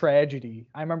 what a tragedy.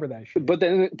 I remember that shit. But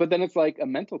then it's like a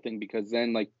mental thing, because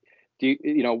then like,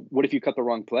 what if you cut the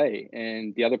wrong play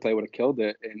and the other play would have killed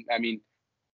it? And I mean,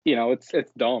 it's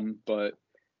dumb, but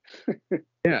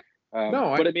yeah.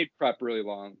 But it made prep really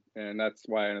long, and that's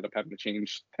why I ended up having to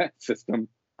change that system.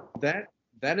 That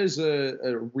is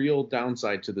a real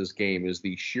downside to this game, is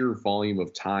the sheer volume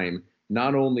of time,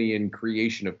 not only in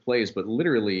creation of plays, but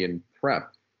literally in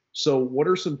prep. So what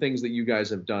are some things that you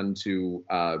guys have done to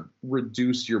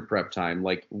reduce your prep time,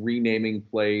 like renaming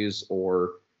plays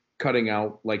or cutting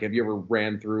out? Like, have you ever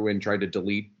ran through and tried to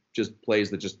delete just plays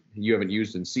that just you haven't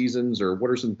used in seasons, or what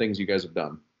are some things you guys have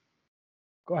done?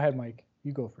 Go ahead, Mike.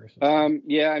 You go first.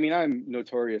 Yeah, I mean, I'm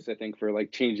notorious, I think, for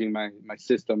like changing my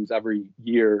systems every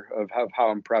year of how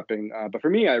I'm prepping. But for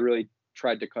me, I really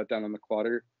tried to cut down on the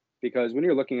clutter, because when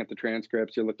you're looking at the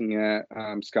transcripts, you're looking at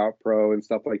Scout Pro and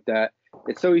stuff like that.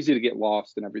 It's so easy to get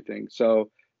lost in everything. So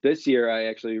this year, I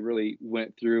actually really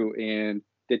went through and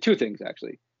did two things,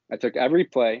 actually. I took every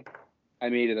play, I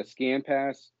made it a scan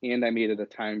pass, and I made it a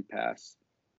time pass.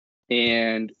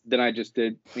 And then I just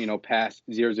did, pass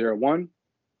 001.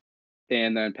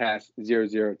 And then pass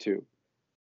 002.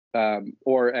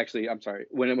 Or actually, I'm sorry,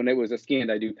 when it was a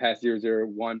scanned, I do pass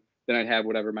 001, then I'd have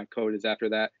whatever my code is after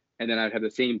that, and then I'd have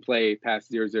the same play pass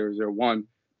 0001,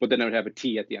 but then I would have a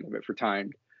T at the end of it for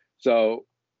timed. So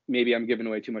maybe I'm giving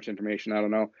away too much information, I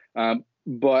don't know.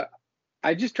 But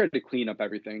I just tried to clean up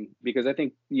everything, because I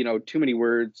think, too many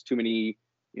words, too many,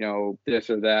 this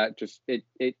or that, just it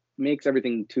makes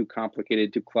everything too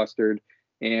complicated, too clustered.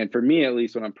 And for me, at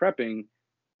least when I'm prepping,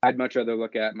 I'd much rather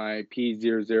look at my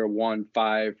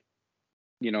P0015,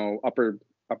 upper,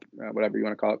 whatever you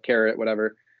want to call it, caret,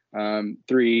 whatever,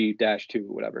 3-2,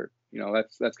 whatever.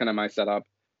 That's kind of my setup.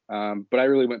 But I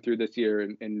really went through this year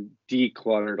and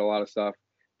decluttered a lot of stuff,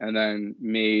 and then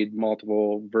made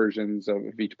multiple versions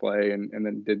of each play, and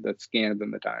then did the scanned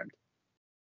and the timed.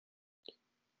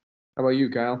 How about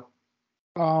you, Kyle?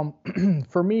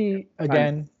 For me,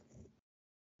 again,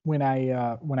 when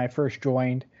I first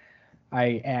joined,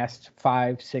 I asked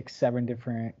 5, 6, 7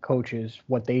 different coaches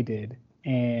what they did,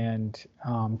 and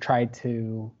tried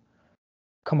to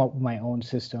come up with my own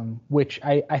system, which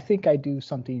I think I do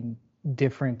something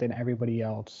different than everybody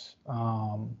else.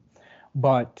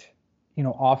 But,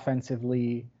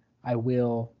 offensively, I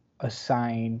will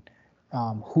assign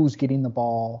who's getting the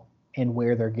ball and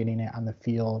where they're getting it on the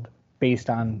field based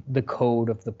on the code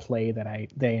of the play that I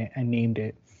named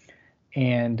it.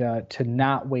 And to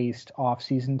not waste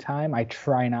off-season time, I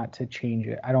try not to change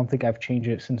it. I don't think I've changed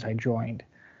it since I joined.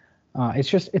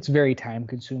 It's very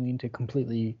time-consuming to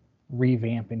completely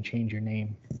revamp and change your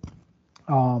name.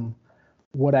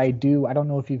 What I do, I don't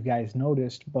know if you guys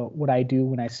noticed, but what I do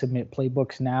when I submit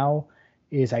playbooks now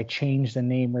is I change the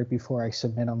name right before I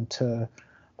submit them to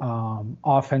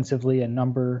offensively a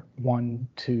number 1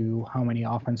 to how many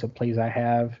offensive plays I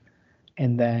have,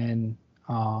 and then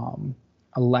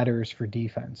letters for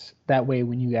defense. That way,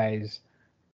 when you guys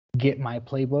get my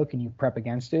playbook and you prep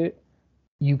against it,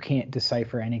 you can't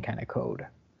decipher any kind of code.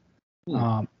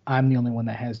 I'm the only one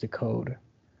that has the code.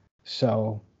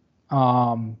 So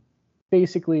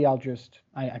basically, I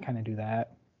kind of do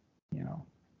that,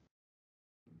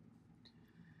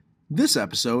 This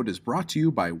episode is brought to you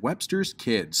by Webster's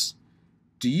Kids.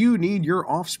 Do you need your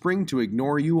offspring to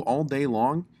ignore you all day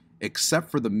long, except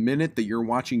for the minute that you're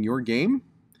watching your game?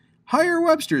 Hire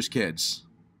Webster's Kids.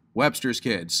 Webster's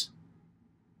Kids.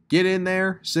 Get in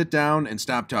there, sit down, and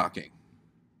stop talking.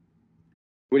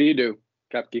 What do you do,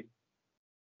 Koepke?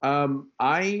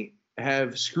 I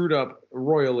have screwed up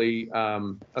royally a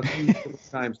few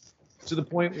times, to the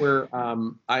point where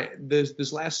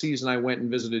this last season I went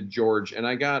and visited George, and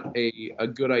I got a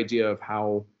good idea of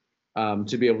how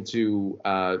to be able to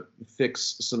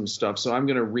fix some stuff. So I'm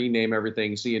going to rename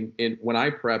everything. See, when I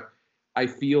prep, I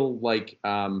feel like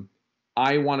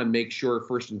I want to make sure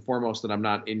first and foremost that I'm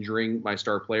not injuring my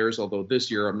star players, although this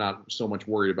year I'm not so much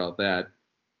worried about that.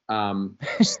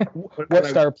 What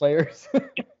star players?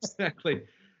 Exactly.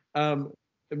 I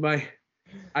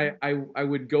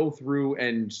would go through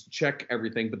and check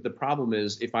everything, but the problem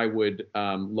is if I would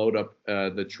load up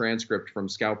the transcript from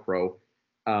Scout Pro,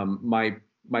 my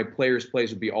players'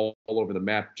 plays would be all over the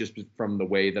map just from the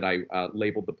way that I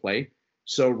labeled the play.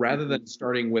 So rather than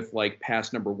starting with like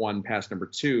pass number 1, pass number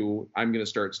 2, I'm going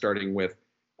to starting with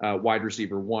wide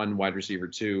receiver 1, wide receiver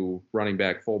 2, running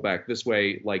back, fullback. This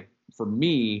way, like for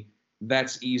me,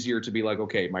 that's easier to be like,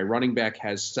 okay, my running back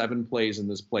has 7 plays in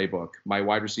this playbook. My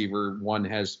wide receiver 1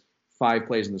 has 5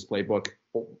 plays in this playbook,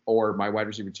 or my wide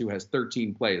receiver 2 has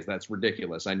 13 plays. That's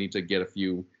ridiculous. I need to get a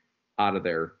few out of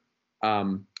there.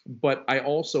 But I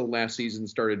also last season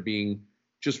started being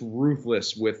just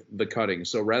ruthless with the cutting.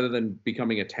 So rather than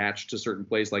becoming attached to certain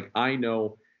plays, like I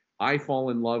know I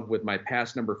fall in love with my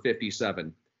pass number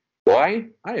 57. Why?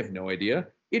 I have no idea.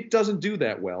 It doesn't do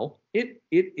that well. It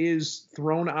is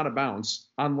thrown out of bounds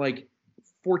on like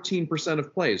 14%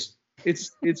 of plays.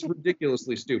 It's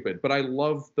ridiculously stupid, but I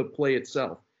love the play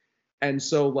itself. And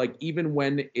so like even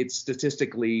when it's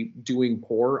statistically doing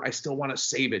poor, I still want to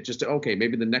save it just to, okay,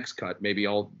 maybe the next cut, maybe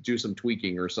I'll do some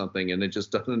tweaking or something, and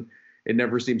it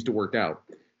never seems to work out.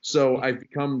 So I've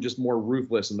become just more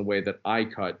ruthless in the way that I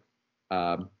cut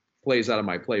plays out of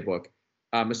my playbook.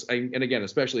 And again,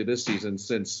 especially this season,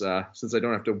 since I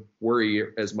don't have to worry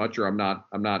as much, or I'm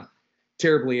not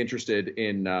terribly interested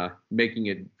in making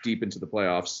it deep into the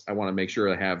playoffs. I want to make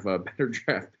sure I have a better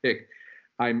draft pick.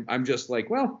 I'm just like,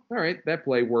 well, all right, that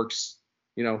play works,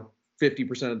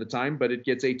 50% of the time, but it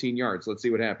gets 18 yards. Let's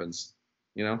see what happens,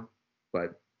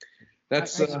 But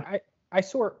that's I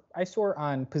sort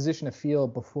on position of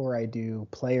field before I do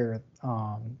player.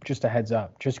 Just a heads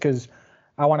up, just because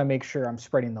I want to make sure I'm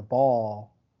spreading the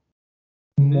ball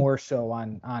more so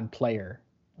on player.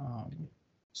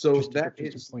 So that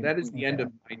is the end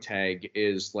of my tag.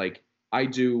 Is like I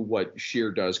do what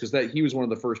Sheer does, because he was one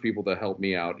of the first people to help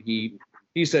me out.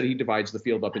 He said he divides the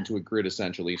field up into a grid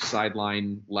essentially: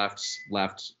 sideline left,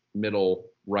 middle,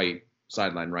 right,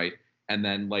 sideline right, and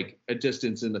then like a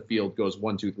distance in the field goes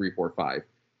 1, 2, 3, 4, 5.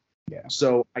 Yeah.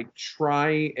 So I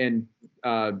try and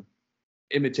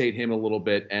imitate him a little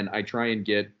bit, and I try and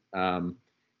get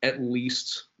at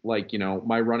least like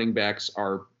my running backs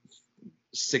are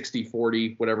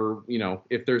 60-40, whatever.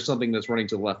 If there's something that's running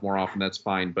to the left more often, that's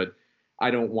fine, but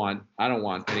I don't want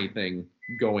anything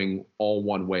going all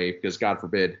one way, because God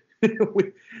forbid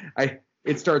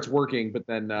it starts working, but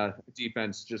then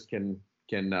defense just can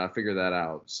figure that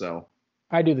out. So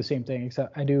I do the same thing,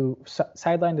 except I do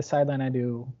sideline to sideline. I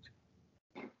do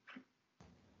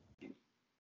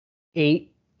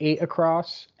 8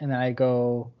 across, and then I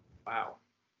go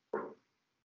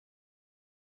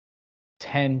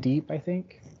 10 deep, I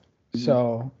think. Mm-hmm.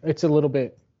 So it's a little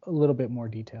bit more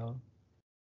detailed.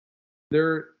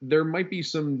 There might be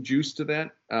some juice to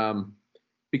that,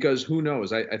 because who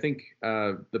knows? I think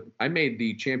I made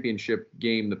the championship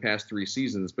game the past 3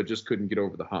 seasons, but just couldn't get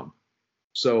over the hump.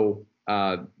 So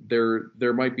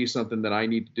there might be something that I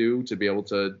need to do to be able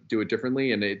to do it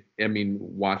differently. And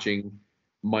watching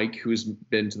Mike, who's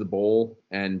been to the bowl,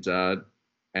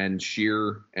 and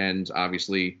Sheer, and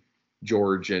obviously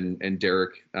George and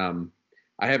Derek.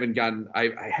 I haven't gotten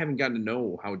to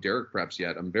know how Derek preps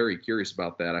yet. I'm very curious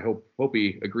about that. I hope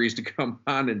he agrees to come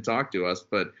on and talk to us.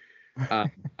 But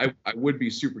I would be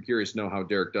super curious to know how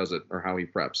Derek does it, or how he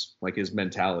preps, like his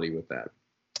mentality with that.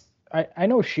 I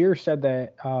know Sheer said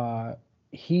that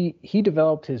he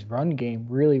developed his run game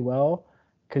really well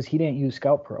because he didn't use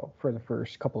Scout Pro for the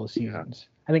first couple of seasons.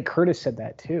 Yeah. I think Curtis said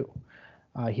that too.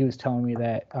 He was telling me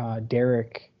that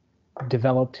Derek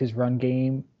developed his run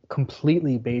game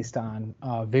completely based on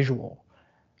visual,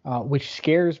 which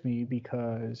scares me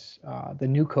because the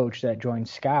new coach that joined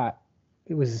Scott,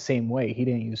 it was the same way. He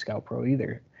didn't use Scout Pro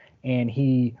either, and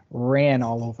he ran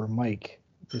all over Mike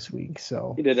this week.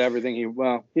 So he did everything. He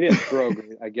didn't throw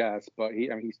great, I guess, but he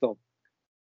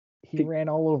ran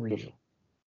all over you.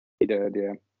 He did,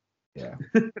 yeah. Yeah.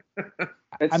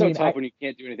 It's tough when you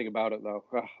can't do anything about it, though.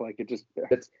 Like it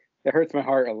hurts my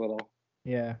heart a little.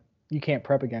 Yeah, you can't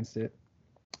prep against it.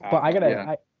 But I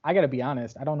gotta be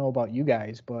honest. I don't know about you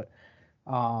guys, but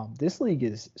this league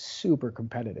is super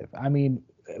competitive. I mean,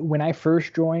 when I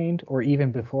first joined, or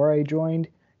even before I joined,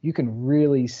 you can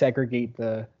really segregate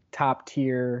the top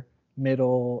tier,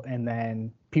 middle, and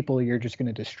then people you're just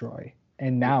gonna destroy.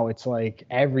 And now it's like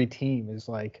every team is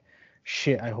like,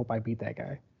 shit, I hope I beat that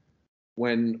guy.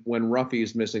 When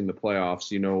Ruffy's missing the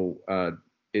playoffs,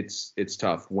 it's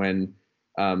tough. When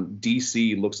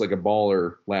DC looks like a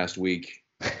baller last week.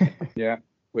 Yeah.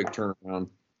 Quick turnaround.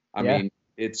 I mean,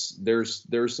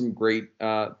 there's some great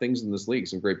things in this league,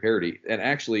 some great parity. And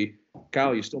actually,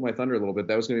 Kyle, you stole my thunder a little bit.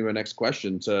 That was going to be my next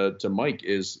question to Mike.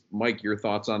 Is Mike, your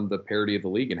thoughts on the parity of the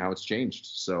league and how it's changed?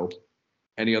 So,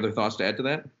 any other thoughts to add to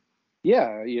that?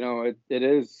 Yeah, it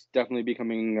is definitely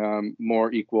becoming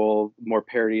more equal, more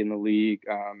parity in the league.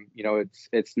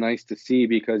 It's nice to see,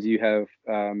 because you have,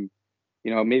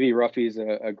 maybe Ruffy's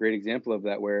a great example of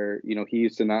that, where, he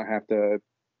used to not have to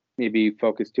maybe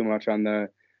focus too much on the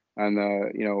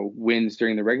wins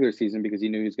during the regular season because he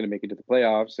knew he was going to make it to the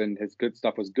playoffs and his good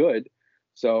stuff was good.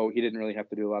 So he didn't really have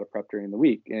to do a lot of prep during the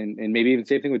week. And maybe even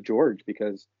same thing with George,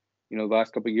 because, the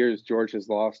last couple of years, George has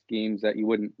lost games that you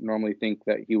wouldn't normally think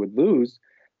that he would lose.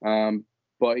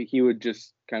 But he would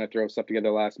just kind of throw stuff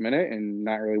together last minute and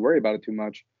not really worry about it too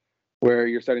much, where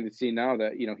you're starting to see now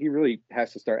that, he really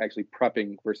has to start actually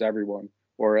prepping versus everyone,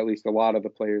 or at least a lot of the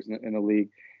players in the league.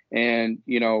 And,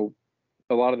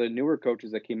 a lot of the newer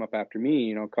coaches that came up after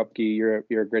me, Koepke,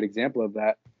 you're a great example of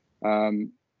that.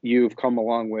 You've come a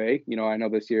long way. I know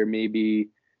this year might be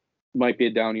a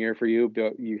down year for you,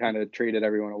 but you kind of traded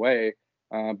everyone away.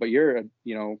 But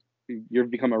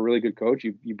you've become a really good coach.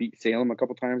 You beat Salem a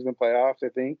couple times in the playoffs, I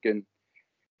think, and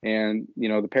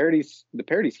the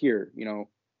parity's here.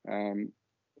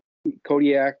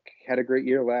 Kodiak had a great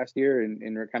year last year and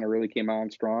kind of really came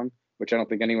on strong, which I don't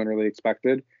think anyone really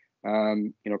expected.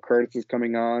 Curtis is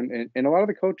coming on, and a lot of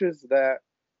the coaches that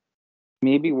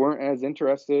maybe weren't as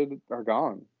interested are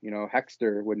gone.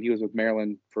 Hexter, when he was with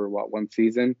Maryland for one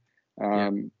season.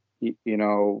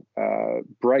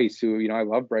 Bryce, who, I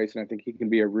love Bryce and I think he can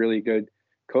be a really good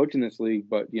coach in this league,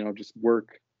 but, just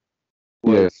work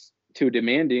was too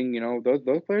demanding.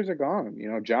 Those players are gone.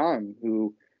 John,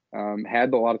 who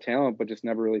had a lot of talent, but just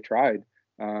never really tried.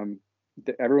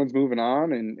 Everyone's moving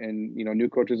on and new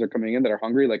coaches are coming in that are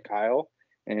hungry, like Kyle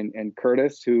and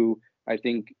Curtis, who I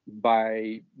think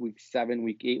by week 7,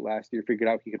 week 8 last year figured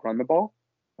out he could run the ball.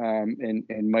 And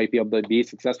might be able to be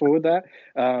successful with that.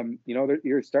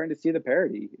 You're starting to see the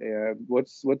parity.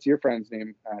 What's your friend's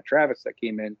name? Travis, that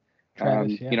came in.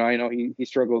 Travis, yeah. I know he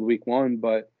struggled week 1,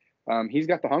 but he's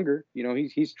got the hunger.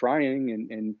 He's trying,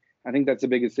 and I think that's the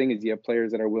biggest thing is you have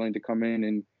players that are willing to come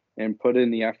in and put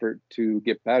in the effort to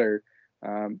get better,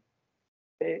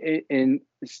 and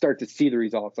start to see the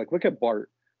results. Like look at Bart.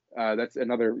 That's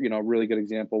another really good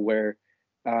example where.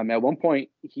 At one point,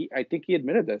 I think he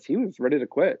admitted this. He was ready to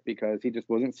quit because he just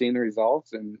wasn't seeing the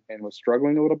results and was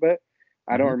struggling a little bit.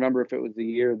 I don't remember if it was the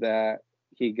year that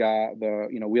he got the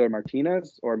Wheeler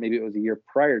Martinez, or maybe it was a year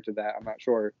prior to that. I'm not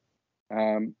sure.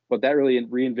 But that really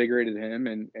reinvigorated him,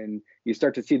 and you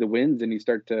start to see the wins and you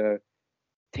start to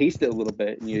taste it a little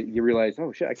bit, and you realize,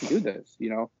 oh shit, I can do this.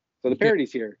 So the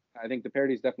parity's here. I think the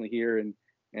parity's definitely here, and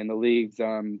the league's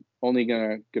only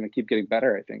gonna keep getting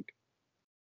better, I think.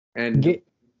 And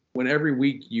when every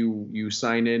week you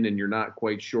sign in and you're not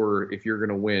quite sure if you're going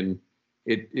to win,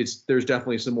 there's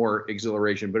definitely some more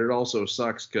exhilaration, but it also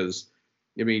sucks because,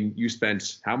 you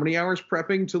spent how many hours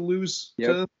prepping to lose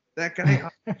to that guy?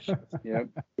 Yep.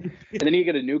 And then you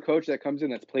get a new coach that comes in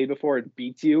that's played before and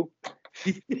beats you.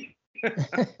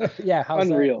 Yeah, how's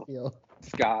unreal. That feel?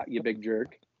 Scott, you big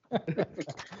jerk.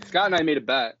 Scott and I made a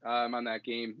bet on that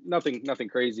game. Nothing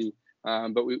crazy,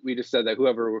 but we just said that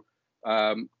whoever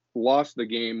lost the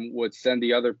game would send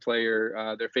the other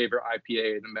player their favorite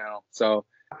IPA in the mail. So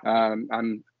I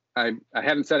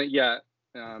haven't said it yet.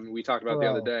 We talked about it the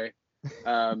other day.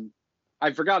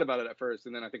 I forgot about it at first,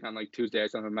 and then I think on like Tuesday I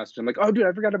sent him a message. I'm like, oh dude,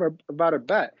 I forgot about a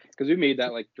bet, because we made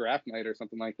that like draft night or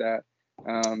something like that.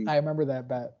 I remember that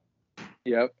bet.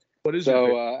 Yep. What is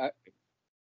I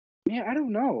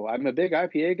don't know. I'm a big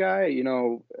IPA guy.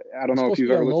 I don't know if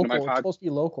you've ever listened to my podcast. It's supposed to be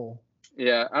local.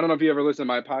 Yeah, I don't know if you ever listen to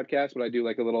my podcast, but I do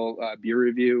like a little beer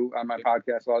review on my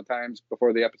podcast a lot of times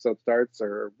before the episode starts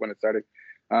or when it started.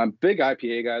 Big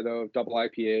IPA guy though, double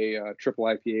IPA, triple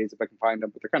IPAs if I can find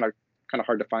them, but they're kind of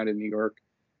hard to find in New York.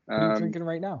 What are you drinking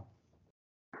right now?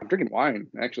 I'm drinking wine,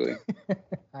 actually.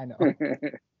 I know.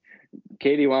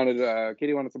 Katie wanted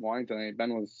some wine tonight.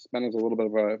 Ben was a little bit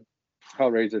of a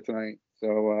hellraiser tonight,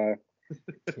 so.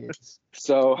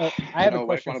 So I have a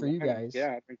question for you guys.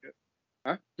 Yeah, I think it.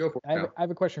 Huh? Go for it. I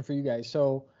have a question for you guys.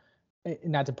 So,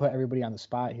 not to put everybody on the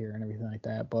spot here and everything like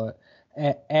that, but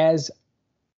as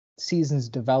seasons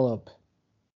develop,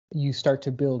 you start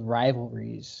to build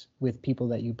rivalries with people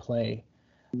that you play.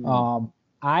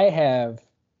 I have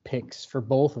picks for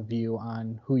both of you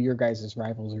on who your guys'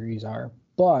 rivalries are,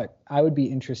 but I would be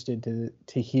interested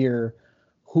to hear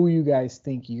who you guys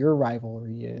think your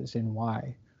rivalry is and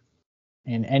why.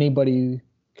 And anybody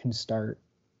can start.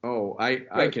 Oh,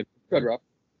 I can. Good, Rob.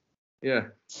 Yeah,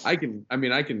 I can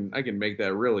make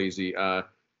that real easy.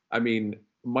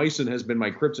 Meissen has been my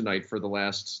kryptonite for the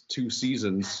last 2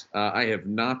 seasons. I have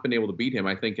not been able to beat him.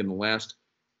 I think in the last,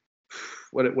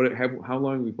 how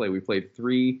long have we played? We played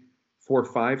 3, 4,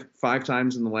 5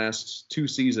 times in the last 2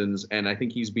 seasons, and I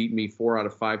think he's beaten me 4 out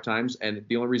of 5 times. And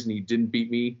the only reason he didn't beat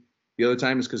me the other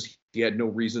time is because he had no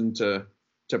reason to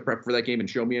prep for that game and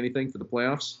show me anything for the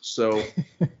playoffs. So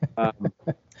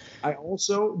I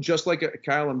also, just like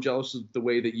Kyle, I'm jealous of the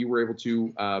way that you were able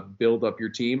to build up your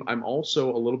team. I'm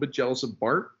also a little bit jealous of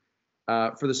Bart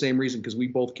for the same reason, because we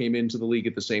both came into the league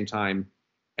at the same time.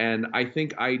 And I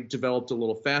think I developed a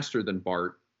little faster than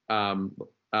Bart,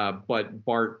 but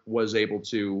Bart was able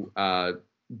to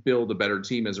build a better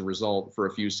team as a result for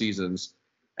a few seasons.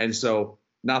 And so,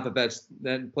 not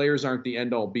that players aren't the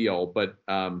end all be all, but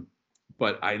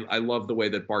I love the way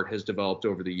that Bart has developed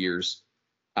over the years.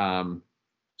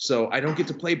 So I don't get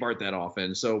to play Bart that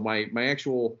often. So my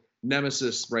actual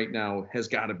nemesis right now has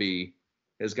got to be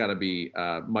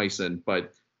Myson.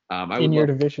 But I would in your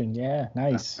love, division, yeah,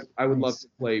 nice. I would nice. love to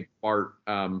play Bart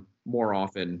more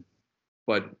often,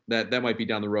 but that might be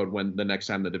down the road when the next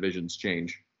time the divisions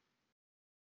change.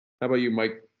 How about you,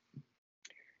 Mike?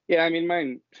 Yeah, I mean,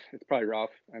 mine, it's probably Ruff.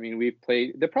 I mean,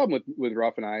 the problem with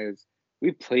Ruff and I is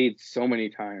we've played so many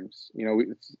times. You know,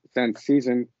 since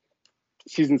season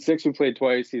 6, we played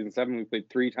twice. Season 7, we played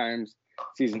 3 times.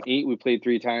 Season 8, we played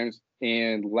 3 times.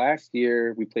 And last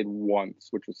year, we played once,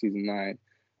 which was season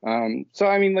 9. So,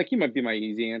 I mean, like, he might be my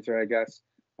easy answer, I guess.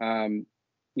 You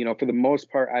know, for the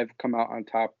most part, I've come out on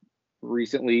top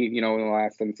recently, you know, in the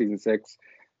last in season 6.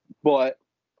 But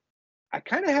I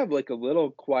kind of have like a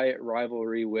little quiet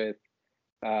rivalry with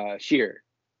Shear.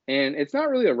 And it's not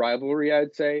really a rivalry,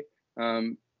 I'd say.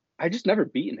 I just never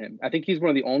beaten him. I think he's one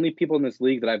of the only people in this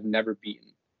league that I've never beaten.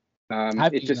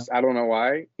 It's just, I don't know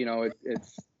why. You know,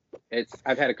 it's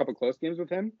I've had a couple close games with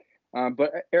him.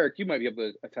 But Eric, you might be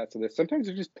able to attest to this. Sometimes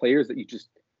they're just players that you just,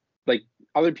 like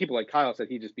other people, like Kyle said,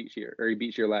 he just beat Shear, or he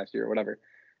beat Shear last year or whatever.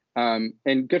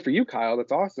 And good for you, Kyle.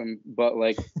 That's awesome. But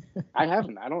like, I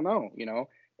haven't. I don't know. You know,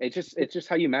 it's just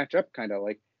how you match up, kind of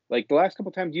like the last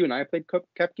couple times you and I played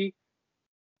Koepke.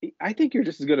 I think you're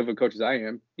just as good of a coach as I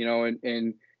am. You know,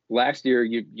 and last year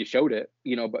you showed it.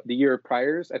 You know, but the year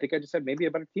priors, I think I just had maybe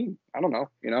a better team. I don't know.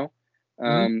 You know,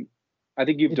 I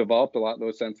think you've developed a lot of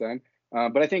those since then.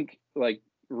 But I think like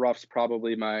Ruff's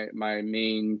probably my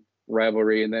main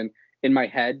rivalry, and then in my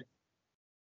head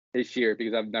is Shear,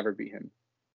 because I've never beat him.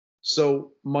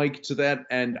 So, Mike, to that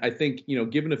end, I think, you know,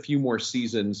 given a few more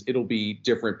seasons, it'll be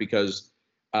different, because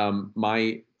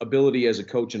my ability as a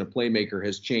coach and a playmaker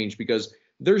has changed, because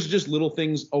there's just little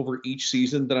things over each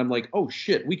season that I'm like, oh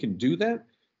shit, we can do that.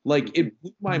 Like, it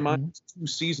blew my mind 2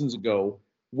 seasons ago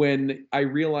when I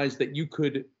realized that you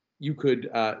could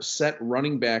set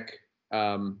running back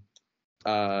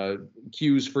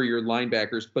cues for your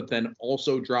linebackers, but then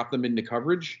also drop them into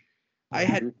coverage. I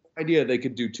had no idea they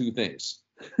could do 2 things.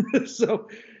 so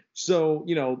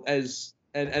you know,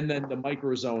 and then the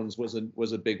micro zones was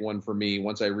a big one for me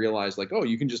once I realized, like, oh,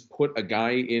 you can just put a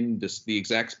guy in the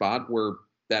exact spot where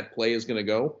that play is going to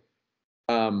go.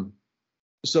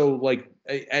 So like,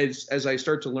 as I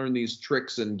start to learn these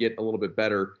tricks and get a little bit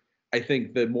better, I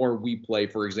think the more we play,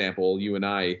 for example, you and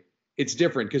I, it's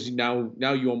different, because now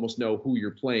you almost know who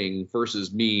you're playing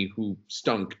versus me, who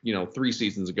stunk, you know, 3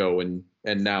 seasons ago, and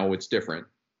now it's different.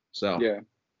 So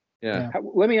yeah.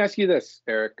 Let me ask you this,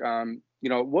 Eric. You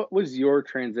know, what was your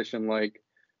transition like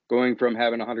going from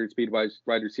having a 100-speed wide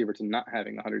receiver to not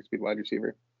having a 100-speed wide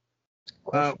receiver?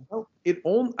 Well, it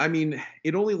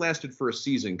only lasted for a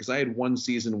season, because I had one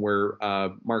season where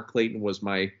Mark Clayton was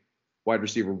my wide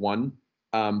receiver 1.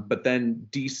 But then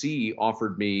DC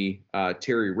offered me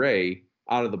Terry Ray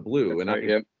out of the blue.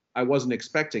 I wasn't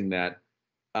expecting that.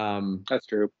 That's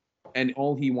true. And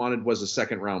all he wanted was a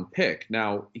 2nd-round pick.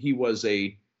 Now, he was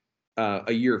a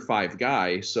year 5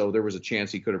 guy, so there was a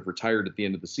chance he could have retired at the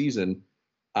end of the season.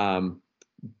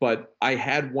 But I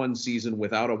had one season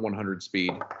without a 100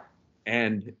 speed,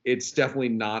 and it's definitely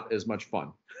not as much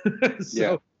fun.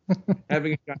 So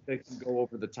having a guy that can go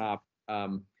over the top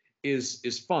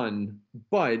is fun.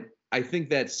 But I think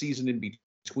that season in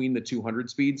between the 200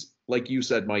 speeds, like you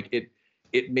said, Mike,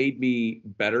 it made me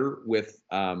better with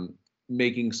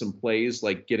making some plays,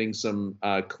 like getting some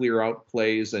clear out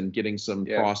plays and getting some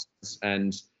crosses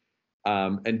and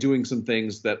doing some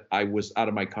things that I was out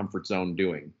of my comfort zone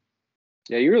doing.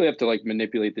 Yeah, you really have to like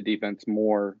manipulate the defense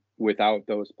more without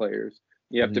those players.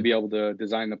 You have to be able to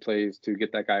design the plays to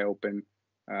get that guy open.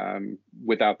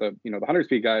 Without the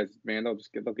 100-speed guys, man, they'll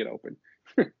get open,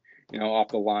 you know, off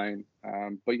the line.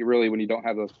 But you really, when you don't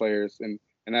have those players, and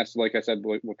that's, like I said,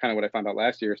 kind of what I found out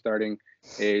last year, starting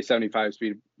a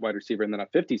 75-speed wide receiver and then a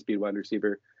 50-speed wide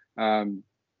receiver.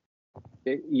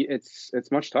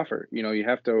 It's much tougher. You know, you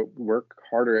have to work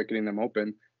harder at getting them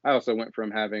open. I also went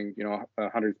from having, you know, a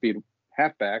 100-speed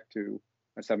halfback to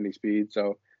a 70-speed.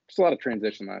 So just a lot of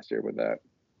transition last year with that.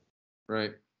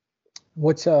 Right.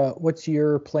 What's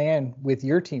your plan with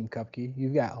your team, Koepke?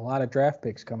 You've got a lot of draft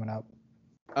picks coming up.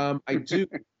 I do.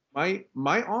 My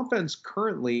offense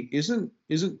currently isn't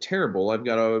terrible. I've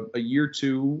got a year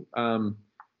two wide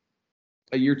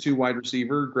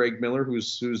receiver, Greg Miller,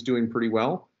 who's doing pretty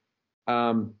well.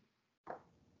 And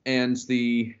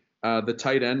the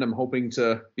tight end, I'm hoping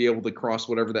to be able to cross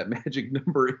whatever that magic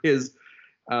number is,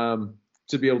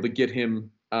 to be able to get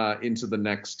him into the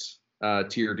next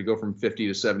tier to go from 50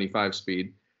 to 75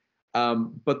 speed.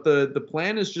 But the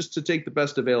plan is just to take the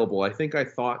best available. I think I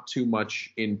thought too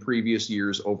much in previous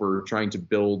years over trying to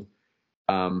build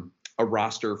a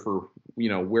roster for,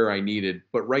 where I needed.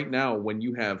 But right now, when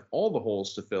you have all the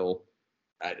holes to fill,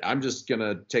 I'm just going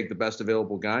to take the best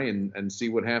available guy and see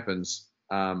what happens.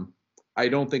 I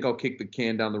don't think I'll kick the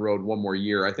can down the road one more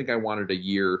year. I think I wanted a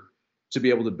year to be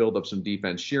able to build up some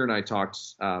defense. Sheer and I talked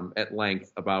at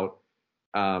length about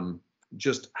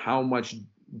just how much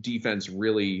defense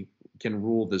really can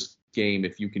rule this game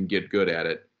if you can get good at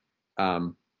it.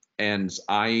 And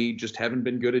I just haven't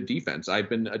been good at defense. I've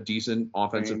been a decent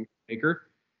offensive maker,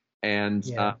 and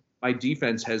my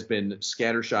defense has been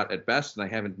scattershot at best, and I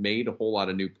haven't made a whole lot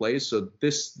of new plays. So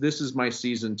this is my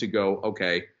season to go,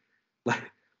 okay,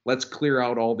 let's clear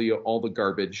out all the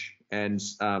garbage and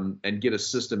get a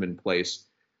system in place.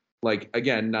 Like,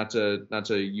 again, not to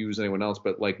use anyone else,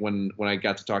 but like when I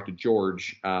got to talk to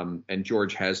George, and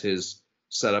George has his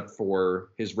setup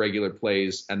for his regular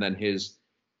plays and then his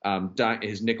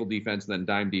nickel defense and then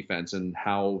dime defense, and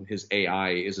how his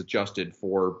AI is adjusted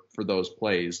for those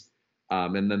plays,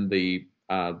 and then the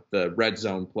red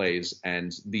zone plays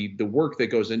and the work that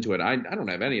goes into it. I don't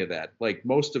have any of that. Like,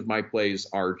 most of my plays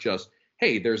are just,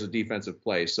 hey, there's a defensive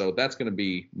play. So that's going to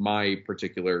be my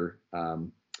particular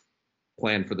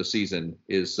plan for the season,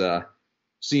 is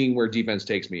seeing where defense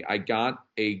takes me. I got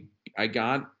a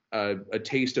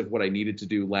taste of what I needed to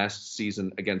do last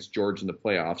season against George in the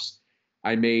playoffs.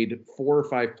 I made 4 or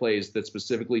 5 plays that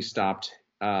specifically stopped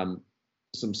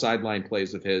some sideline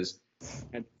plays of his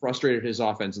and frustrated his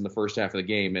offense in the first half of the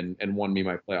game and won me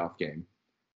my playoff game.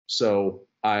 So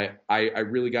I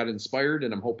really got inspired,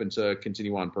 and I'm hoping to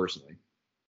continue on personally.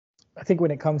 I think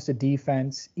when it comes to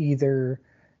defense, either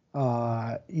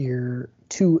you're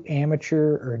too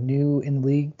amateur or new in the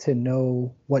league to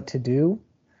know what to do,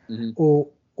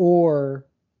 or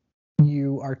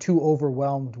you are too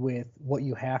overwhelmed with what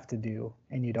you have to do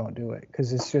and you don't do it.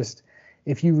 Because it's just,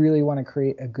 if you really want to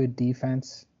create a good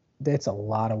defense, that's a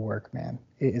lot of work, man.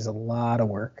 It is a lot of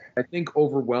work. I think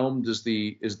overwhelmed is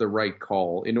the right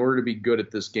call. In order to be good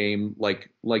at this game, like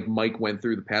Mike went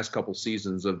through the past couple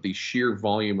seasons of the sheer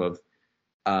volume of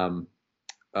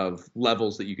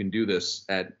levels that you can do this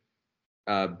at,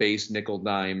 base, nickel,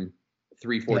 dime,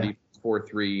 3-4,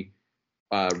 4-3,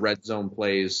 red zone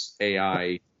plays,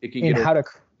 AI. It can get how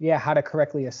to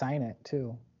correctly assign it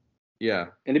too. Yeah,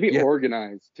 and to be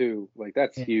organized too, like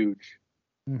that's huge.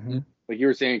 Mm-hmm. Like you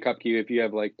were saying, Koepke, if you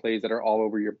have like plays that are all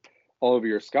over your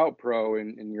Scout Pro,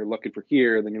 and you're looking for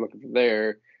here, then you're looking for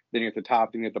there, then you're at the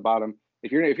top, then you're at the bottom.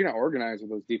 If you're not organized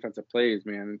with those defensive plays,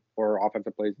 man, or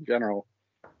offensive plays in general,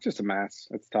 it's just a mess.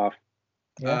 It's tough.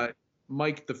 Yeah.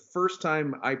 Mike, the first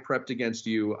time I prepped against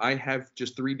you, I have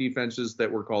just 3 defenses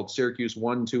that were called Syracuse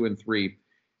 1, 2, and 3.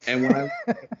 And when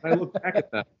I look back at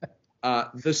them,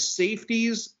 the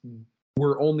safeties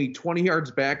were only 20 yards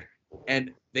back,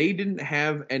 and they didn't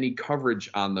have any coverage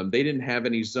on them. They didn't have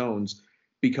any zones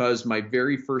because my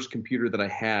very first computer that I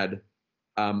had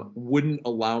wouldn't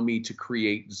allow me to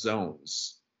create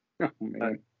zones. Oh,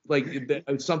 man.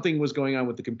 Something was going on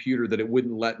with the computer that it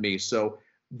wouldn't let me. So,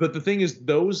 but the thing is,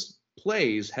 those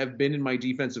plays have been in my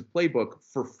defensive playbook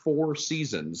for 4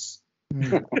 seasons.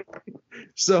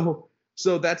 So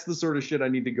that's the sort of shit I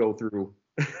need to go through.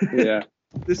 Yeah.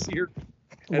 This year.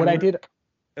 What I did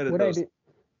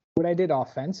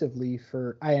offensively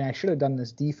I should have done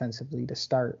this defensively to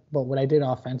start, but what I did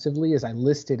offensively is I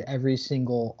listed every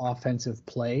single offensive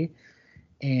play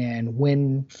and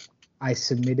when I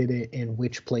submitted it in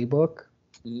which playbook.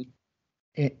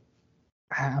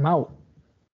 I'm out.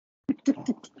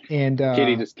 And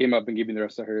Katie just came up and gave me the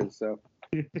rest of hers, so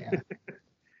yeah.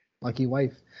 Lucky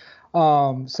wife.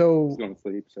 So she's going to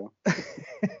sleep, so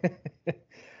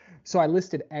so I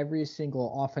listed every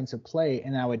single offensive play,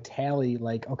 and I would tally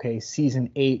like, okay, season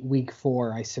 8, week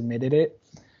 4, I submitted it.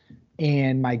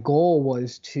 And my goal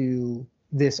was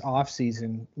this off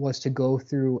season was to go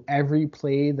through every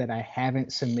play that I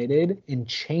haven't submitted and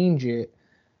change it,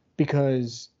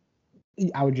 because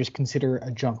I would just consider it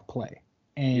a junk play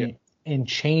and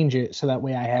change it so that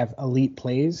way I have elite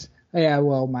plays. Yeah,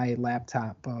 well, my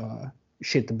laptop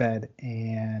shit the bed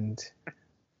and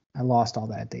I lost all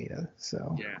that data.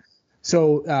 So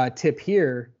tip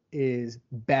here is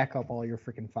back up all your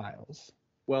freaking files.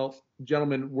 Well,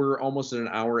 gentlemen, we're almost at an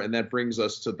hour, and that brings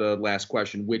us to the last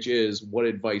question, which is, what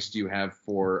advice do you have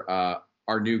for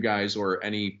our new guys or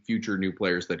any future new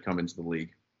players that come into the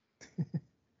league?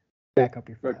 Back up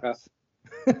your files.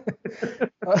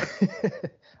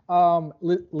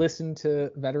 Listen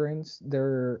to veterans.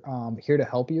 They're here to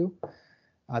help you.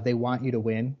 They want you to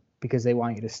win because they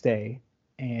want you to stay,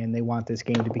 and they want this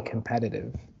game to be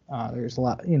competitive. There's a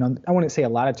lot, I wouldn't say a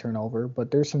lot of turnover,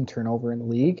 but there's some turnover in the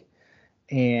league,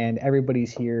 and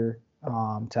everybody's here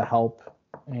to help,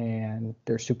 and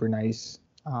they're super nice.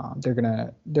 They're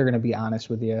gonna be honest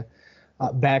with you.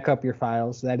 Back up your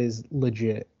files. That is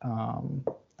legit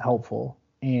helpful,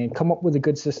 and come up with a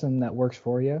good system that works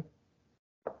for you.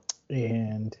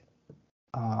 And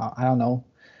I don't know,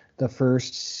 the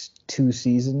first 2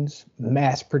 seasons,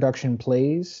 mass production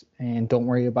plays, and don't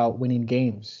worry about winning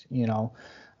games.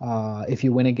 If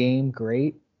you win a game,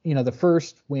 great. The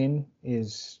first win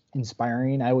is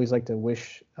inspiring. I always like to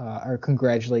wish or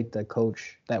congratulate the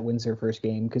coach that wins their first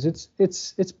game, because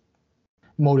it's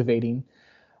motivating.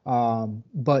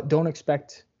 But don't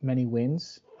expect many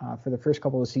wins for the first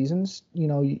couple of seasons.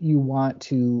 You want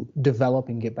to develop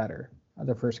and get better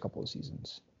the first couple of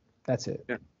seasons. That's it.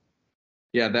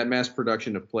 Yeah, that mass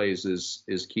production of plays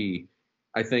is key.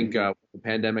 I think when the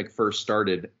pandemic first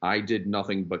started, I did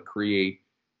nothing but create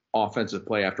offensive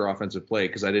play after offensive play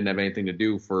because I didn't have anything to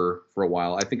do for a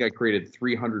while. I think I created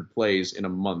 300 plays in a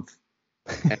month.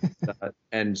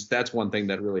 And that's one thing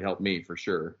that really helped me for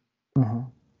sure. Uh-huh.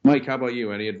 Mike, how about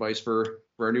you? Any advice for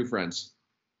our new friends?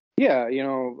 Yeah,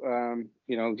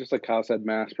 just like Kyle said,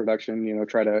 mass production,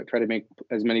 try to make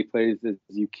as many plays as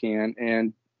you can,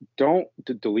 and don't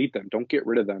delete them. Don't get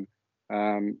rid of them.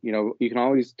 You can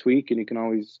always tweak, and you can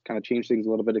always kind of change things a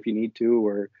little bit if you need to,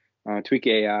 or tweak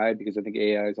AI, because I think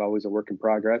AI is always a work in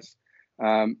progress.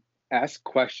 Ask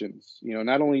questions,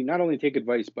 not only take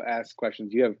advice, but ask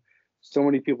questions. You have so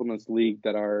many people in this league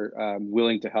that are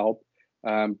willing to help.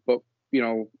 But,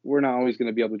 we're not always going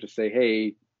to be able to just say,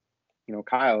 hey,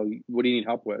 Kyle, what do you need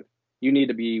help with? You need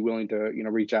to be willing to,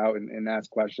 reach out and ask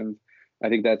questions. I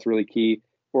think that's really key.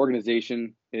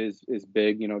 Organization is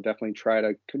big, definitely try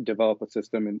to develop a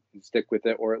system and stick with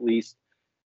it, or at least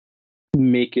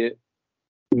make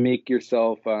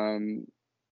yourself to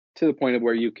the point of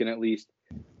where you can at least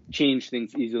change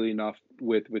things easily enough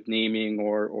with naming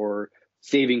or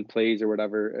saving plays or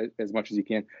whatever as much as you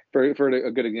can. For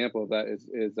a good example of that is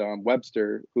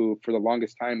Webster, who for the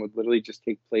longest time would literally just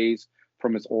take plays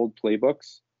from his old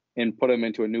playbooks and put them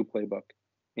into a new playbook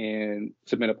and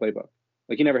submit a playbook.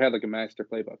 Like, he never had like a master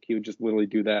playbook. He would just literally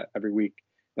do that every week.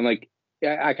 And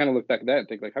I kind of look back at that and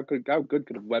think, like, how good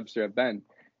could Webster have been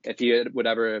if he would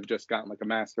ever have just gotten like a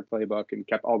master playbook and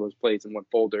kept all those plays in one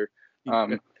folder.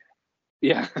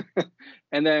 Yeah.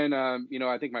 And then,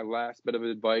 I think my last bit of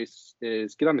advice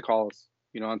is get on the calls,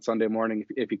 on Sunday morning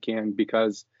if you can,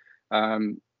 because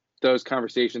those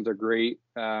conversations are great.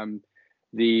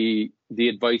 The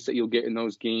advice that you'll get in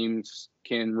those games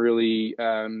can really,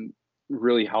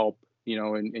 really help,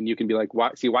 and you can be like,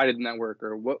 why didn't that work?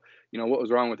 Or what was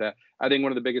wrong with that? I think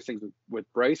one of the biggest things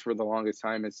with Bryce for the longest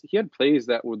time is he had plays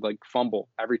that would like fumble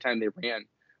every time they ran,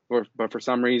 but for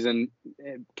some reason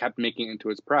it kept making it into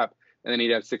his prep. And then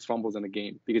he'd have 6 fumbles in a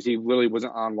game because he literally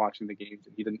wasn't on watching the games.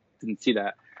 He didn't see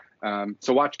that.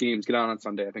 So watch games, get on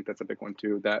Sunday. I think that's a big one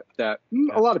too. That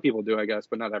a lot of people do, I guess,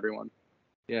 but not everyone.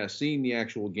 Yeah, seeing the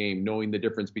actual game, knowing the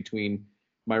difference between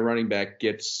my running back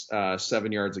gets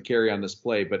 7 yards of carry on this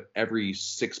play, but every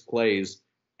 6 plays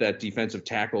that defensive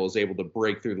tackle is able to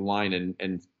break through the line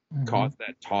and cause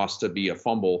that toss to be a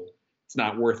fumble. It's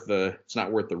not worth the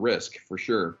risk for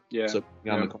sure. Yeah. So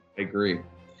I agree.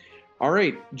 All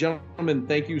right, gentlemen,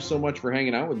 thank you so much for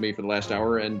hanging out with me for the last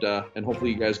hour, and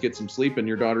hopefully you guys get some sleep and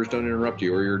your daughters don't interrupt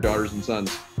you, or your daughters and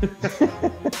sons.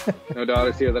 No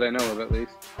daughters here that I know of, at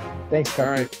least. Thanks,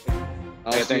 Koepke.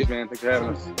 All right. Thanks, man. Thanks for having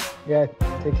us. Yeah,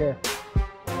 take care.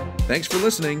 Thanks for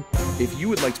listening. If you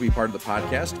would like to be part of the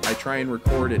podcast, I try and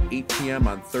record at 8 p.m.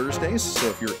 on Thursdays, so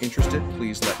if you're interested,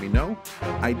 please let me know.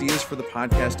 Ideas for the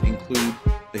podcast include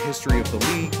the history of the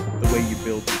league, the way you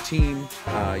build your team,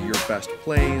 your best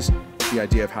plays, the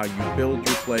idea of how you build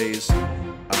your plays,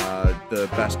 the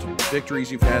best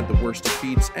victories you've had, the worst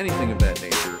defeats, anything of that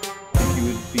nature. If you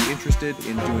would be interested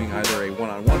in doing either a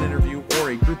one-on-one interview or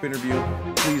a group interview,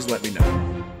 please let me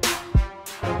know.